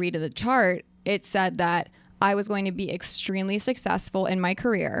able to read in the chart, it said that I was going to be extremely successful in my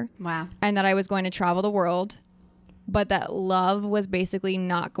career. Wow. And that I was going to travel the world, but that love was basically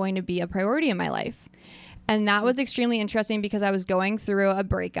not going to be a priority in my life. And that was extremely interesting, because I was going through a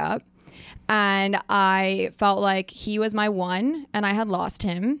breakup and I felt like he was my one and I had lost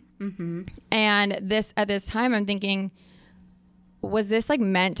him. And at this time, I'm thinking, was this like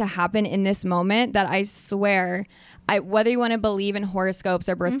meant to happen in this moment? That I swear, whether you want to believe in horoscopes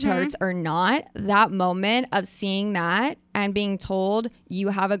or birth charts or not, that moment of seeing that and being told you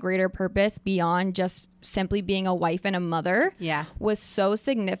have a greater purpose beyond just simply being a wife and a mother was so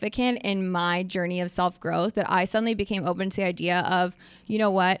significant in my journey of self-growth that I suddenly became open to the idea of, you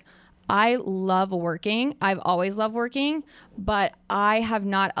know what? I love working. I've always loved working, but I have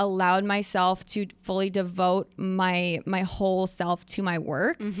not allowed myself to fully devote my whole self to my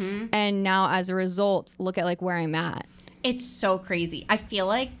work. And now as a result, look at like where I'm at. It's so crazy. I feel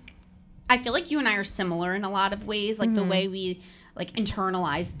like you and I are similar in a lot of ways, like the way we like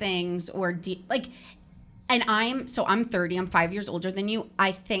internalize things or and I'm 30, I'm 5 years older than you.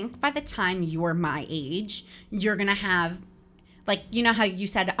 I think by the time you're my age, you're going to have, like, you know how you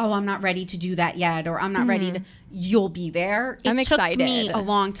said, oh, I'm not ready to do that yet, or I'm not ready to, you'll be there. I'm excited. It took me a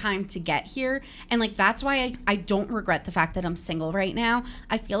long time to get here. And like, that's why I don't regret the fact that I'm single right now.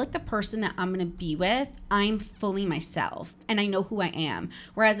 I feel like the person that I'm going to be with, I'm fully myself and I know who I am.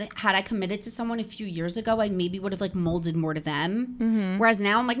 Whereas had I committed to someone a few years ago, I maybe would have like molded more to them. Whereas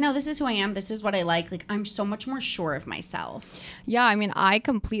now I'm like, no, this is who I am. This is what I like. Like, I'm so much more sure of myself. Yeah. I mean, I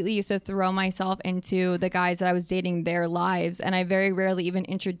completely used to throw myself into the guys that I was dating, their lives. And I very rarely even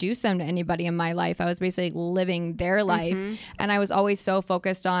introduced them to anybody in my life. I was basically living their life. And I was always so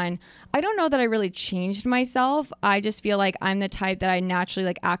focused on, I don't know that I really changed myself. I just feel like I'm the type that I naturally,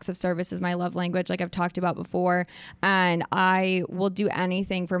 like, acts of service is my love language, like I've talked about before. And I will do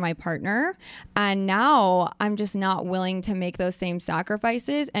anything for my partner. And now I'm just not willing to make those same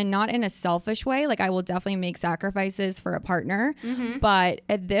sacrifices, and not in a selfish way. Like, I will definitely make sacrifices for a partner. But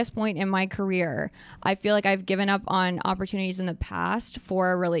at this point in my career, I feel like I've given up on opportunities in the past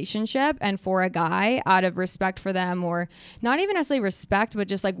for a relationship and for a guy out of respect for them, or not even necessarily respect, but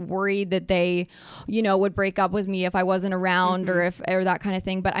just like worried that they, you know, would break up with me if I wasn't around or that kind of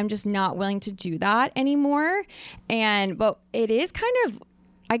thing. But I'm just not willing to do that anymore. But it is kind of,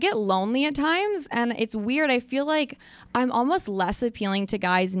 I get lonely at times, and it's weird. I feel like I'm almost less appealing to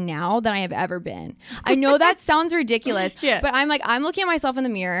guys now than I have ever been. I know that sounds ridiculous, but I'm looking at myself in the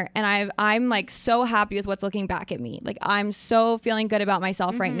mirror, and I'm like so happy with what's looking back at me. Like, I'm so feeling good about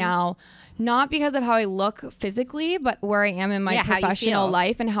myself right now. Not because of how I look physically, but where I am in my professional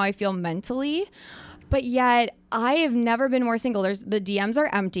life and how I feel mentally. But yet, I have never been more single. The DMs are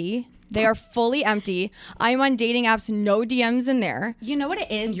empty. They are fully empty. I'm on dating apps, no DMs in there. You know what it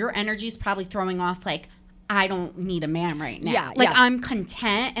is? Your energy is probably throwing off, like, I don't need a man right now. I'm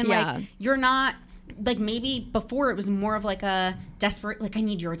content. And, like, you're not, like, maybe before it was more of, like, a desperate, like, I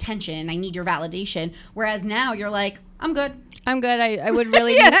need your attention. I need your validation. Whereas now you're like, I'm good. I would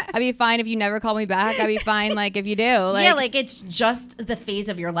really I'd be fine if you never call me back. I'd be fine like if you do. Like, like it's just the phase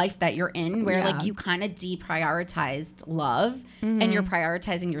of your life that you're in where like you kind of deprioritized love and you're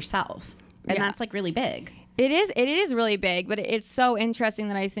prioritizing yourself. And that's like really big. It is really big, but it's so interesting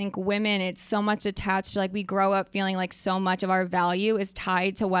that I think women, it's so much attached to, like, we grow up feeling like so much of our value is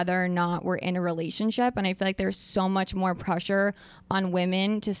tied to whether or not we're in a relationship. And I feel like there's so much more pressure on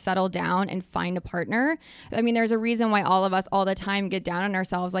women to settle down and find a partner. I mean, there's a reason why all of us all the time get down on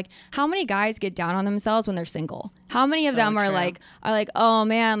ourselves. Like, how many guys get down on themselves when they're single? How many of them are like, oh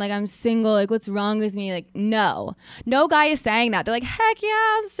man, like, I'm single. Like, what's wrong with me? Like, no guy is saying that. They're like, heck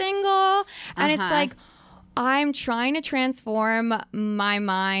yeah, I'm single. And it's like, I'm trying to transform my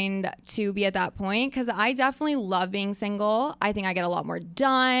mind to be at that point, because I definitely love being single. I think I get a lot more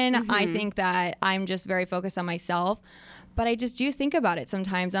done. I think that I'm just very focused on myself. But I just do think about it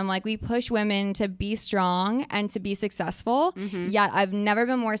sometimes. I'm like, we push women to be strong and to be successful. Yet I've never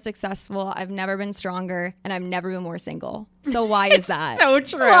been more successful. I've never been stronger. And I've never been more single. So why is that? So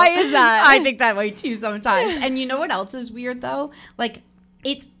true. Why is that? I think that way too sometimes. And you know what else is weird though? Like,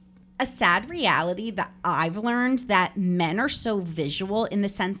 it's a sad reality that I've learned that men are so visual in the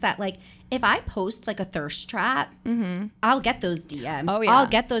sense that, like, if I post like a thirst trap, I'll get those DMs. Oh, yeah. I'll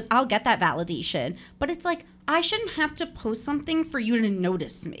get that validation. But it's like, I shouldn't have to post something for you to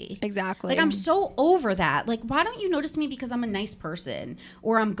notice me. Exactly. Like, I'm so over that. Like, why don't you notice me because I'm a nice person,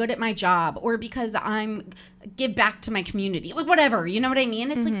 or I'm good at my job, or because I'm give back to my community, like whatever, you know what I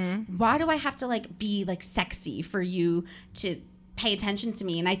mean? It's like, why do I have to like be like sexy for you to pay attention to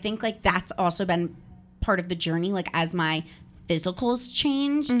me? And I think like that's also been part of the journey. Like, as my physicals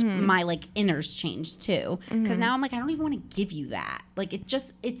changed, my like inners changed too. Because now I'm like, I don't even want to give you that. Like,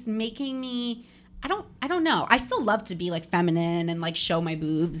 it's making me, I don't know. I still love to be like feminine and like show my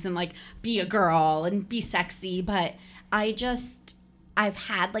boobs and like be a girl and be sexy. But I've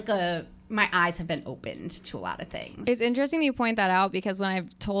had like my eyes have been opened to a lot of things. It's interesting that you point that out, because when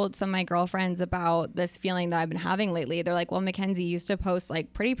I've told some of my girlfriends about this feeling that I've been having lately, they're like, well, Mackenzie used to post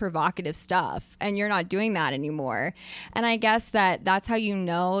like pretty provocative stuff and you're not doing that anymore. And I guess that's how you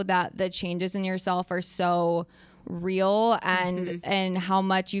know that the changes in yourself are so real and how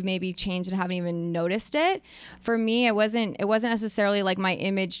much you've maybe changed and haven't even noticed it. For me, it wasn't necessarily like my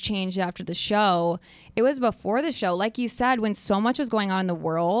image changed after the show. It was before the show, like you said, when so much was going on in the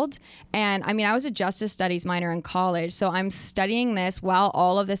world. And I mean, I was a justice studies minor in college, so I'm studying this while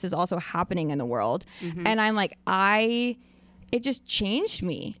all of this is also happening in the world. And I'm like, it just changed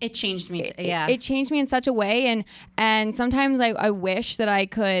me. It changed me. Yeah. It changed me in such a way. And sometimes I wish that I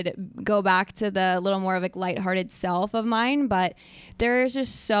could go back to the little more of like lighthearted self of mine. But there's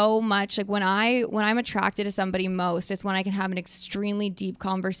just so much, like when I'm attracted to somebody most, it's when I can have an extremely deep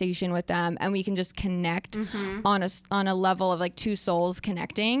conversation with them and we can just connect on a level of like two souls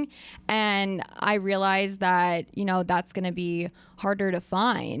connecting. And I realized that, that's going to be harder to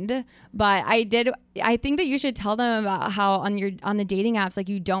find. But I think that you should tell them about how on the dating apps, like,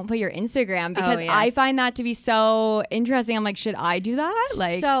 you don't put your Instagram, because I find that to be so interesting. I'm like, should I do that?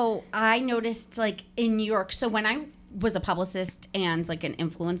 Like, so I noticed like in New York, so when I was a publicist and like an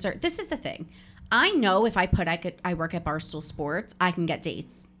influencer, this is the thing. I know if I work at Barstool Sports, I can get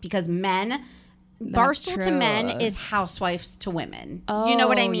dates, because Barstool to men is housewives to women. Oh, you know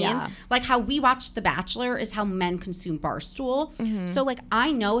what I mean? Yeah. Like how we watch The Bachelor is how men consume Barstool. So like,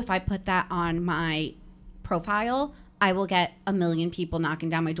 I know if I put that on my profile, I will get 1 million people knocking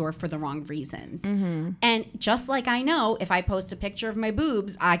down my door for the wrong reasons. And just like I know if I post a picture of my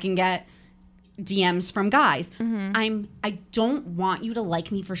boobs, I can get DMs from guys. I don't want you to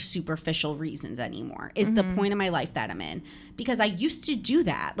like me for superficial reasons anymore, is the point of my life that I'm in. Because I used to do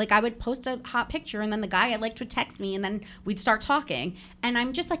that. Like, I would post a hot picture and then the guy I liked would text me and then we'd start talking. And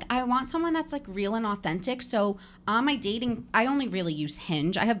I'm just like, I want someone that's like real and authentic. So on my dating, I only really use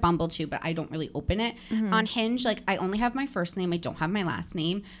Hinge. I have Bumble too, but I don't really open it. On Hinge, like, I only have my first name. I don't have my last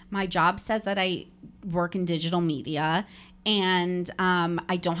name. My job says that I work in digital media. and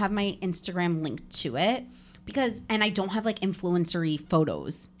I don't have my Instagram linked to it and I don't have like influencery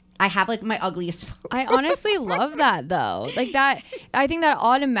photos. I have like my ugliest photos. I honestly love that though. Like that, I think that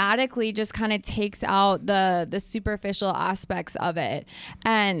automatically just kind of takes out the superficial aspects of it.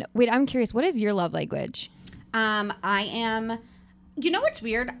 And wait, I'm curious, what is your love language? I am, you know what's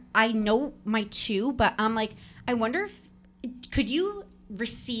weird? I know my two, but I'm like, I wonder if, could you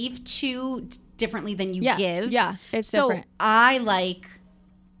receive two differently than you give? Yeah, it's so different. I like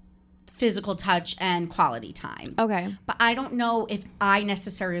physical touch and quality time. Okay. But I don't know if I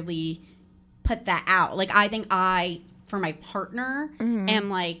necessarily put that out. Like, I think I, for my partner,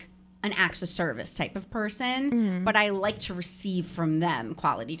 am like an acts of service type of person, but I like to receive from them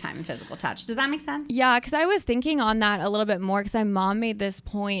quality time and physical touch. Does that make sense? Yeah, because I was thinking on that a little bit more because my mom made this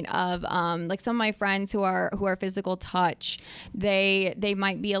point of like some of my friends who are physical touch, they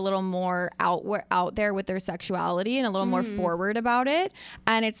might be a little more out there with their sexuality and a little more forward about it.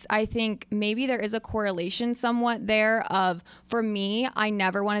 And I think maybe there is a correlation somewhat there of, for me, I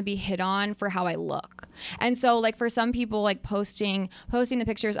never want to be hit on for how I look. And so like for some people, like posting the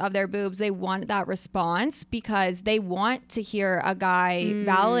pictures of their boobs, they want that response because they want to hear a guy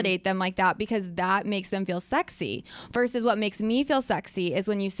validate them like that because that makes them feel sexy. Versus what makes me feel sexy is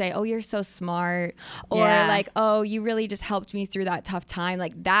when you say, oh, you're so smart, or like, oh, you really just helped me through that tough time.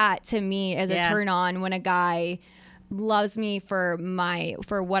 Like that to me is a turn on when a guy loves me for my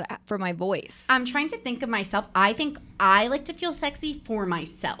voice. I'm trying to think of myself. I think I like to feel sexy for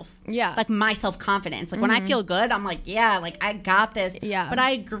myself. Yeah. Like my self-confidence. Like when I feel good, I'm like, yeah, like I got this. Yeah. But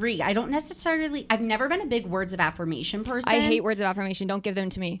I agree. I don't necessarily, I've never been a big words of affirmation person. I hate words of affirmation. Don't give them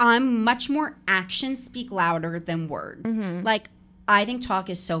to me. I'm much more actions speak louder than words. Like, I think talk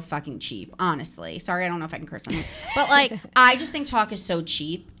is so fucking cheap, honestly. Sorry, I don't know if I can curse on here. But like, I just think talk is so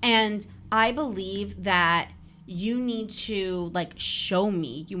cheap. And I believe that you need to like show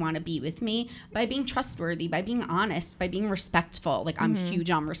me you want to be with me by being trustworthy, by being honest, by being respectful. Like I'm huge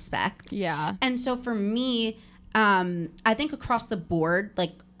on respect. Yeah. And so for me, I think across the board,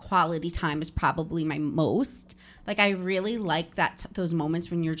 like quality time is probably my most. Like I really like that those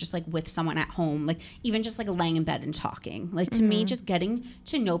moments when you're just like with someone at home, like even just like laying in bed and talking. Like to me, just getting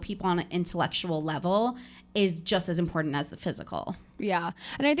to know people on an intellectual level is just as important as the physical. Yeah.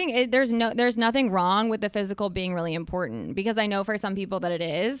 And I think there's nothing wrong with the physical being really important because I know for some people that it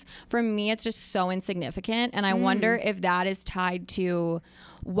is. For me, it's just so insignificant. And I wonder if that is tied to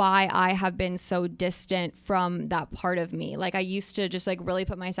why I have been so distant from that part of me. Like I used to just like really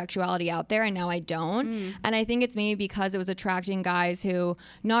put my sexuality out there and now I don't. And I think it's maybe because it was attracting guys who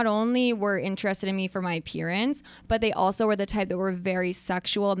not only were interested in me for my appearance, but they also were the type that were very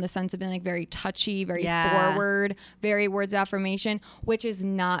sexual in the sense of being like very touchy, very forward, very words of affirmation, which is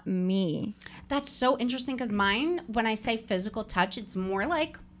not me. That's so interesting because mine, when I say physical touch, it's more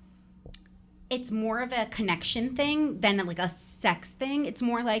of a connection thing than like a sex thing. It's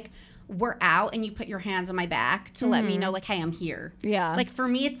more like we're out and you put your hands on my back to let me know like, hey, I'm here. Yeah. Like for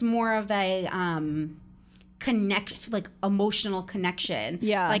me, it's more of a like emotional connection.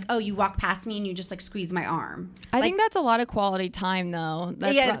 Yeah. Like, oh, you walk past me and you just like squeeze my arm. I think that's a lot of quality time though.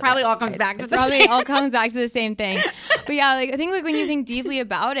 It probably all comes back to the probably same. all comes back to the same thing. But yeah, like I think like when you think deeply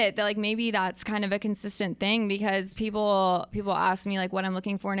about it, that like maybe that's kind of a consistent thing because people ask me like what I'm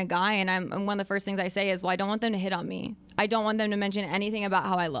looking for in a guy, and one of the first things I say is, well, I don't want them to hit on me. I don't want them to mention anything about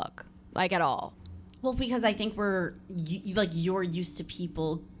how I look, like at all. Well, because I think you're used to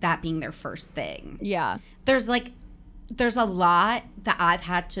people that being their first thing. Yeah. There's a lot that I've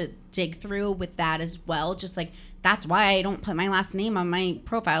had to dig through with that as well. Just like, that's why I don't put my last name on my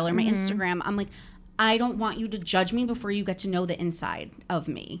profile or my Instagram. I'm like, I don't want you to judge me before you get to know the inside of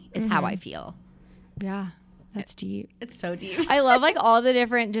me is how I feel. Yeah. That's deep. It's so deep. I love like all the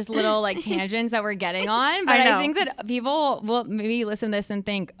different just little like tangents that we're getting on. But I think that people will maybe listen to this and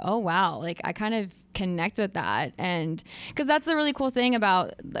think, oh, wow, like I kind of connect with that. And because that's the really cool thing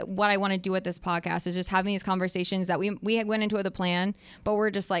about what I want to do with this podcast is just having these conversations that we went into with a plan, but we're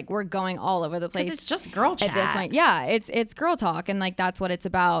just like, we're going all over the place. It's just girl chat. At this point. Yeah, it's girl talk. And like, that's what it's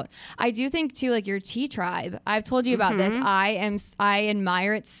about. I do think too, like your Tea Tribe, I've told you about this. I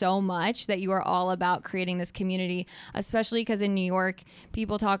admire it so much that you are all about creating this community, especially because in New York,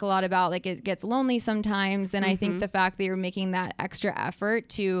 people talk a lot about like it gets lonely sometimes. And I think the fact that you're making that extra effort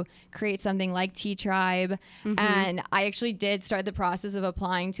to create something like Tea Tribe. And I actually did start the process of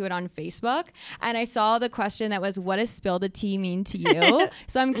applying to it on Facebook. And I saw the question that was, what does spill the tea mean to you?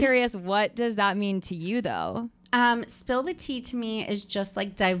 So I'm curious, what does that mean to you though? Spill the tea to me is just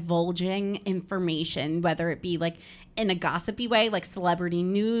like divulging information, whether it be like in a gossipy way, like celebrity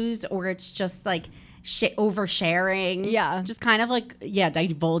news, or it's just like oversharing. Yeah. Just kind of like,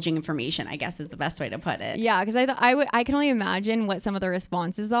 divulging information, I guess is the best way to put it. Yeah, because I can only imagine what some of the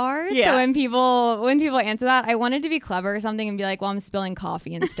responses are. Yeah. So when people answer that, I wanted to be clever or something and be like, well, I'm spilling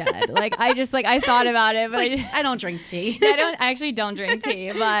coffee instead. Like I thought about it, but I don't drink tea. I actually don't drink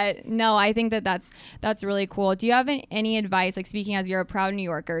tea. But no, I think that's really cool. Do you have any advice? Like, speaking as you're a proud New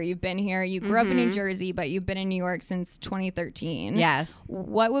Yorker, you've been here, you grew up in New Jersey, but you've been in New York since 2013. Yes.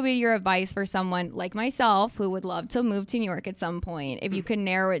 What would be your advice for someone like myself who would love to move to New York at some point, if you could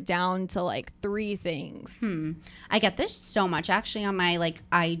narrow it down to like 3 things? I get this so much actually on my like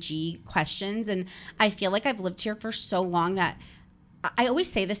IG questions, and I feel like I've lived here for so long that I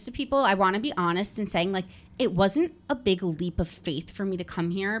always say this to people. I want to be honest in saying, like, it wasn't a big leap of faith for me to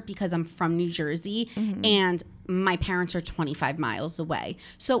come here because I'm from New Jersey and my parents are 25 miles away.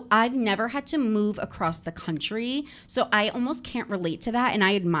 So I've never had to move across the country. So I almost can't relate to that. And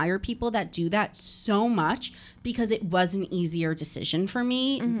I admire people that do that so much because it was an easier decision for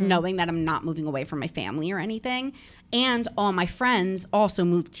me, knowing that I'm not moving away from my family or anything. And all my friends also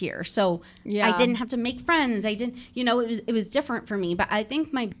moved here. So I didn't have to make friends. I didn't, it was different for me. But I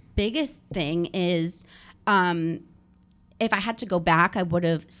think my biggest thing is, if I had to go back, I would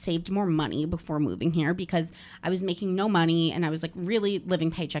have saved more money before moving here because I was making no money and I was like really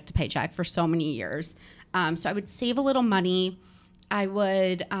living paycheck to paycheck for so many years. So I would save a little money. I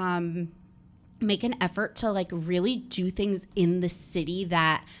would make an effort to like really do things in the city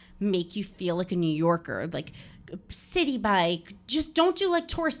that make you feel like a New Yorker, like city bike. Just don't do like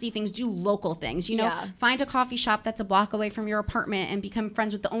touristy things, do local things, find a coffee shop that's a block away from your apartment and become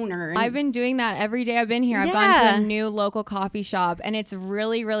friends with the owner. And I've been doing that every day I've been here. I've gone to a new local coffee shop and it's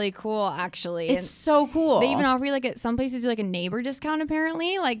really, really cool actually. It's so cool. They even offer you like some places do like a neighbor discount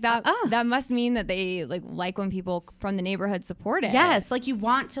apparently. Like that that must mean that they like when people from the neighborhood support it. Yes, like you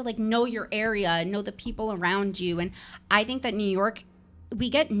want to like know your area, know the people around you. And I think that New York, we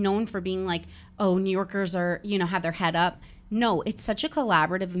get known for being like, oh, New Yorkers are, have their head up. No, it's such a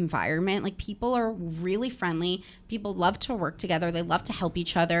collaborative environment. Like people are really friendly. People love to work together. They love to help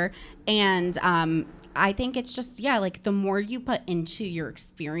each other. And I think it's just, like the more you put into your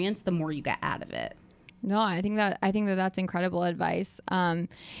experience, the more you get out of it. No, I think that that's incredible advice. I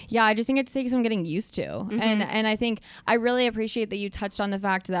just think it takes some getting used to. And I think I really appreciate that you touched on the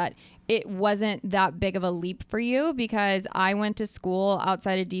fact that it wasn't that big of a leap for you, because I went to school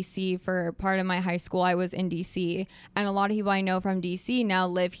outside of DC for part of my high school. I was in DC, and a lot of people I know from DC now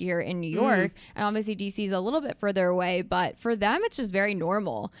live here in New York. And obviously DC is a little bit further away, but for them, it's just very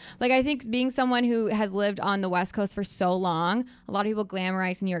normal. Like, I think being someone who has lived on the West Coast for so long, a lot of people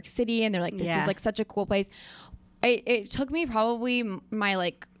glamorize New York City and they're like, this is like such a cool place. It took me probably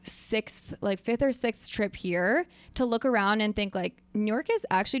my fifth or sixth trip here to look around and think like New York is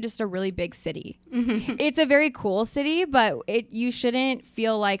actually just a really big city. It's a very cool city, but you shouldn't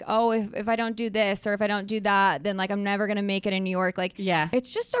feel like, oh, if I don't do this or if I don't do that, then like I'm never gonna make it in New York.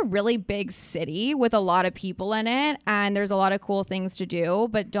 It's just a really big city with a lot of people in it, and there's a lot of cool things to do,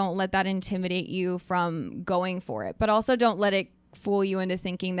 but don't let that intimidate you from going for it. But also don't let it fool you into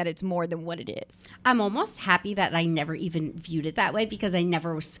thinking that it's more than what it is. I'm almost happy that I never even viewed it that way because I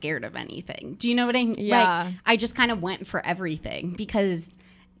never was scared of anything. Do you know what I mean? Yeah. Like, I just kind of went for everything because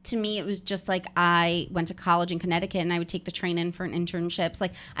to me it was just like I went to college in Connecticut and I would take the train in for an internships.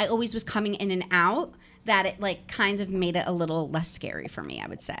 Like I always was coming in and out, that it like kind of made it a little less scary for me, I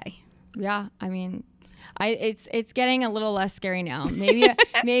would say. Yeah, I mean, it's getting a little less scary now.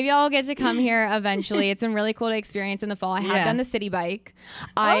 Maybe I'll get to come here eventually. It's been really cool to experience in the fall. I have done the city bike.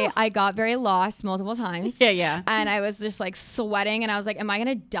 I got very lost multiple times. Yeah. And I was just like sweating and I was like, am I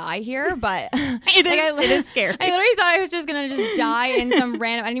gonna die here? But it is scary. I literally thought I was just gonna die in some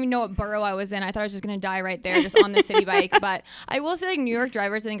random, I didn't even know what borough I was in. I thought I was just gonna die right there just on the city bike. But I will say, like, New York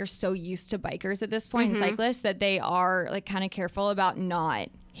drivers I think are so used to bikers at this point and cyclists that they are like kind of careful about not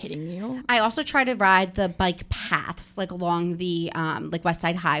hitting you. I also try to ride the bike paths like along the like West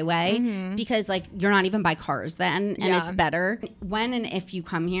Side Highway because like you're not even by cars then, and it's better. When and if you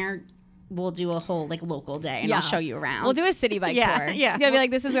come here, we'll do a whole like local day and I'll show you around. We'll do a city bike tour. Yeah. You'll be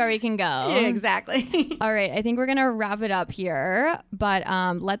like, this is where we can go. Yeah, exactly. All right. I think we're going to wrap it up here, but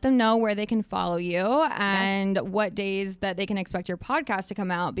let them know where they can follow you and what days that they can expect your podcast to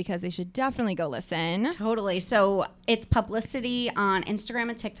come out, because they should definitely go listen. Totally. So it's Publicity on Instagram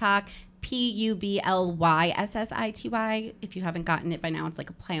and TikTok. PUBLYSSITY. If you haven't gotten it by now, it's like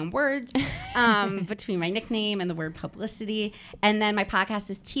a play on words between my nickname and the word publicity. And then my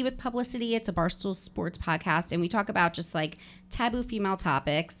podcast is Tea with Publicity. It's a Barstool Sports podcast, and we talk about just like taboo female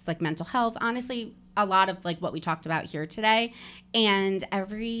topics like mental health. Honestly, a lot of like what we talked about here today. And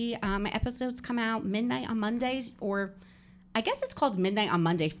every my episodes come out midnight on Mondays, or I guess it's called midnight on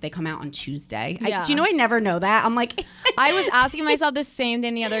Monday if they come out on Tuesday. Yeah. Do you know I never know that? I'm like, I was asking myself the same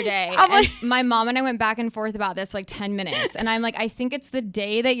thing the other day. And my mom and I went back and forth about this for like 10 minutes. And I'm like, I think it's the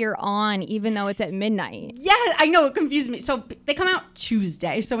day that you're on, even though it's at midnight. yeah, I know, it confused me. So they come out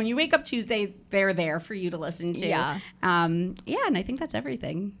Tuesday. So when you wake up Tuesday, they're there for you to listen to. Yeah. Yeah, and I think that's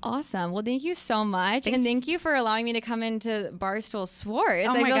everything. Awesome. Well, thank you so much. Thanks. And thank you for allowing me to come into Barstool Sports.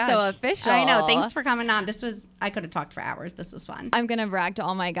 Oh I my feel gosh. so official. I know. Thanks for coming on. I could have talked for hours. This was fun. I'm going to brag to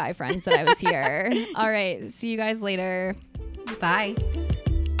all my guy friends that I was here. All right. See you guys later. Bye.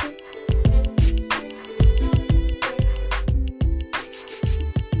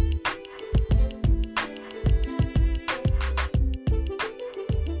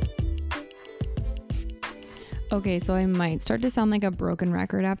 Okay, so I might start to sound like a broken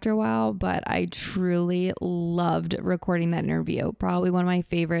record after a while, but I truly loved recording that interview. Probably one of my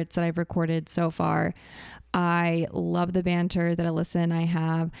favorites that I've recorded so far. I love the banter that Alyssa and I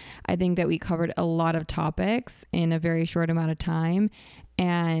have. I think that we covered a lot of topics in a very short amount of time.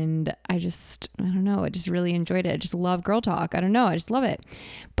 And I don't know, I just really enjoyed it. I just love girl talk. I don't know, I just love it.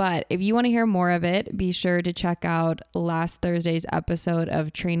 But if you want to hear more of it, be sure to check out last Thursday's episode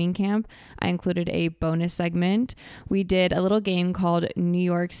of Training Camp. I included a bonus segment. We did a little game called New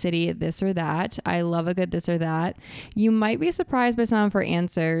York City This or That. I love a good this or that. You might be surprised by some of her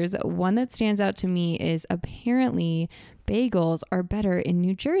answers. One that stands out to me is apparently bagels are better in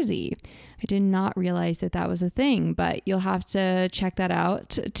New Jersey. I did not realize that that was a thing, but you'll have to check that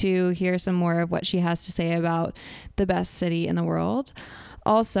out to hear some more of what she has to say about the best city in the world.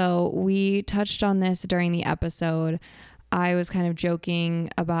 Also, we touched on this during the episode. I was kind of joking,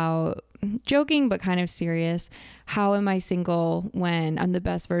 but kind of serious. How am I single when I'm the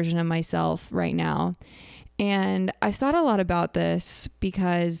best version of myself right now? And I've thought a lot about this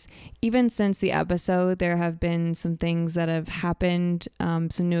because even since the episode, there have been some things that have happened,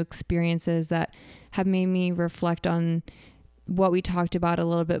 some new experiences that have made me reflect on what we talked about a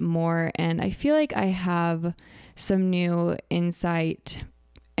little bit more. And I feel like I have some new insight.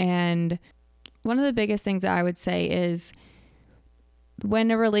 And one of the biggest things that I would say is when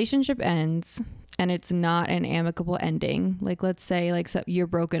a relationship ends and it's not an amicable ending, like let's say like you're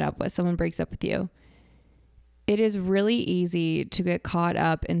broken up with, someone breaks up with you. It is really easy to get caught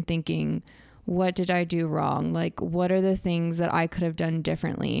up in thinking, what did I do wrong? Like, what are the things that I could have done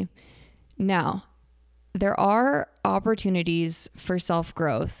differently? Now, there are opportunities for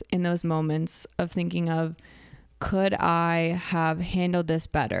self-growth in those moments of thinking of, could I have handled this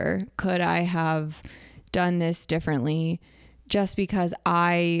better? Could I have done this differently? Just because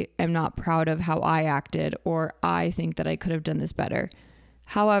I am not proud of how I acted, or I think that I could have done this better.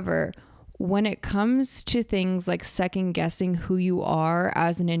 However, when it comes to things like second guessing who you are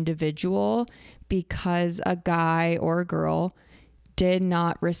as an individual because a guy or a girl did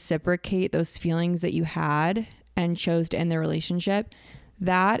not reciprocate those feelings that you had and chose to end the relationship,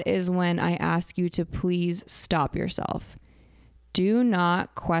 that is when I ask you to please stop yourself. Do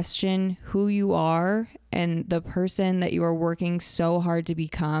not question who you are and the person that you are working so hard to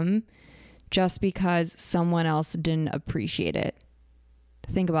become just because someone else didn't appreciate it.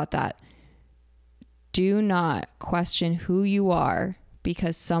 Think about that. Do not question who you are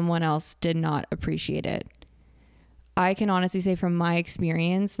because someone else did not appreciate it. I can honestly say from my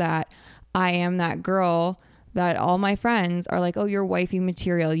experience that I am that girl that all my friends are like, oh, you're wifey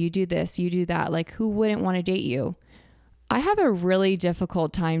material. You do this, you do that. Like, who wouldn't want to date you? I have a really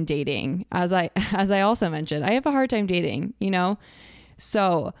difficult time dating. As I also mentioned, I have a hard time dating, you know?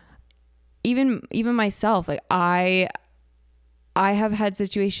 So even myself, like I have had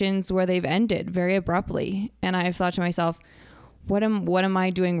situations where they've ended very abruptly, and I've thought to myself, what am I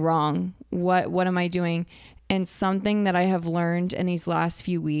doing wrong? What am I doing? And something that I have learned in these last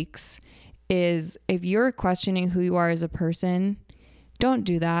few weeks is if you're questioning who you are as a person, don't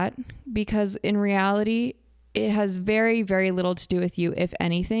do that, because in reality, it has very, very little to do with you, if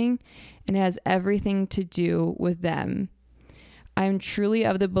anything, and it has everything to do with them. I'm truly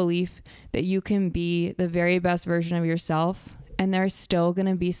of the belief that you can be the very best version of yourself, and there's still going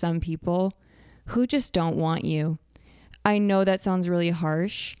to be some people who just don't want you. I know that sounds really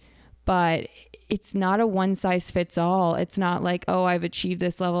harsh, but it's not a one size fits all. It's not like, oh, I've achieved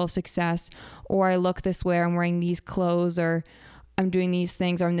this level of success, or I look this way, I'm wearing these clothes, or I'm doing these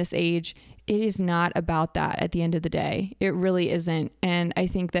things, or I'm this age. It is not about that at the end of the day. It really isn't. And I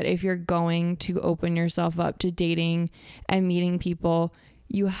think that if you're going to open yourself up to dating and meeting people,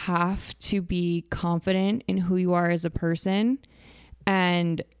 you have to be confident in who you are as a person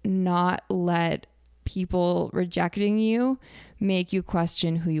and not let people rejecting you make you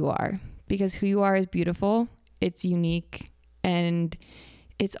question who you are, because who you are is beautiful, it's unique, and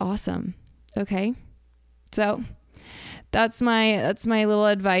it's awesome. Okay? So that's my little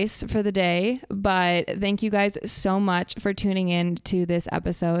advice for the day. But thank you guys so much for tuning in to this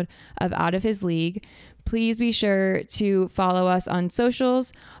episode of Out of His League. Please be sure to follow us on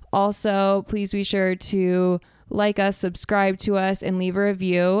socials. Also, please be sure to like us, subscribe to us, and leave a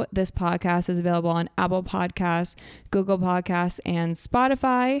review. This podcast is available on Apple Podcasts, Google Podcasts, and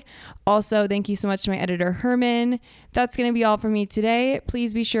Spotify. Also, thank you so much to my editor, Herman. That's going to be all for me today.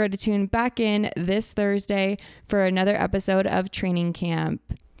 Please be sure to tune back in this Thursday for another episode of Training Camp.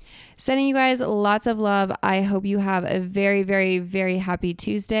 Sending you guys lots of love. I hope you have a very, very, very happy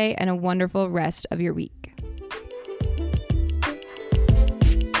Tuesday and a wonderful rest of your week.